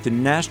 We're at the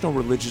National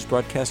Religious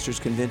Broadcasters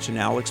Convention.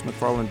 Alex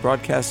McFarland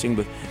broadcasting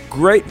with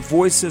great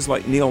voices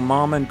like Neil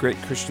Mammen, great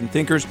Christian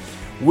thinkers.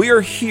 We are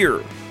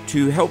here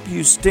to help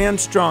you stand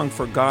strong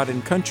for God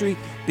and country,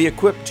 be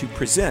equipped to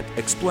present,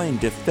 explain,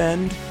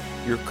 defend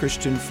your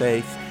Christian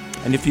faith.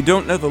 And if you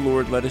don't know the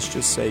Lord, let us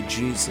just say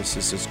Jesus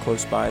is as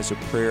close by as a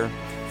prayer.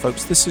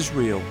 Folks, this is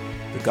real.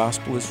 The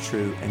gospel is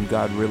true, and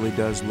God really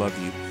does love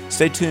you.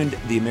 Stay tuned.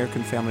 The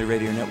American Family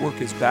Radio Network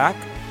is back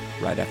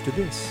right after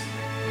this.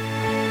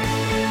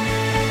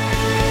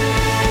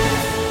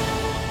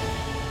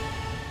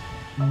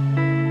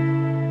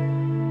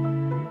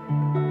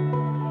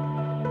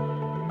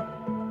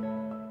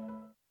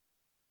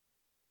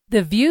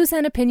 The views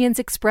and opinions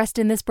expressed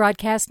in this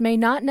broadcast may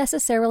not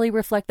necessarily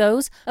reflect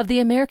those of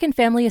the American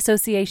Family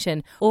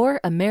Association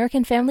or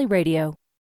American Family Radio.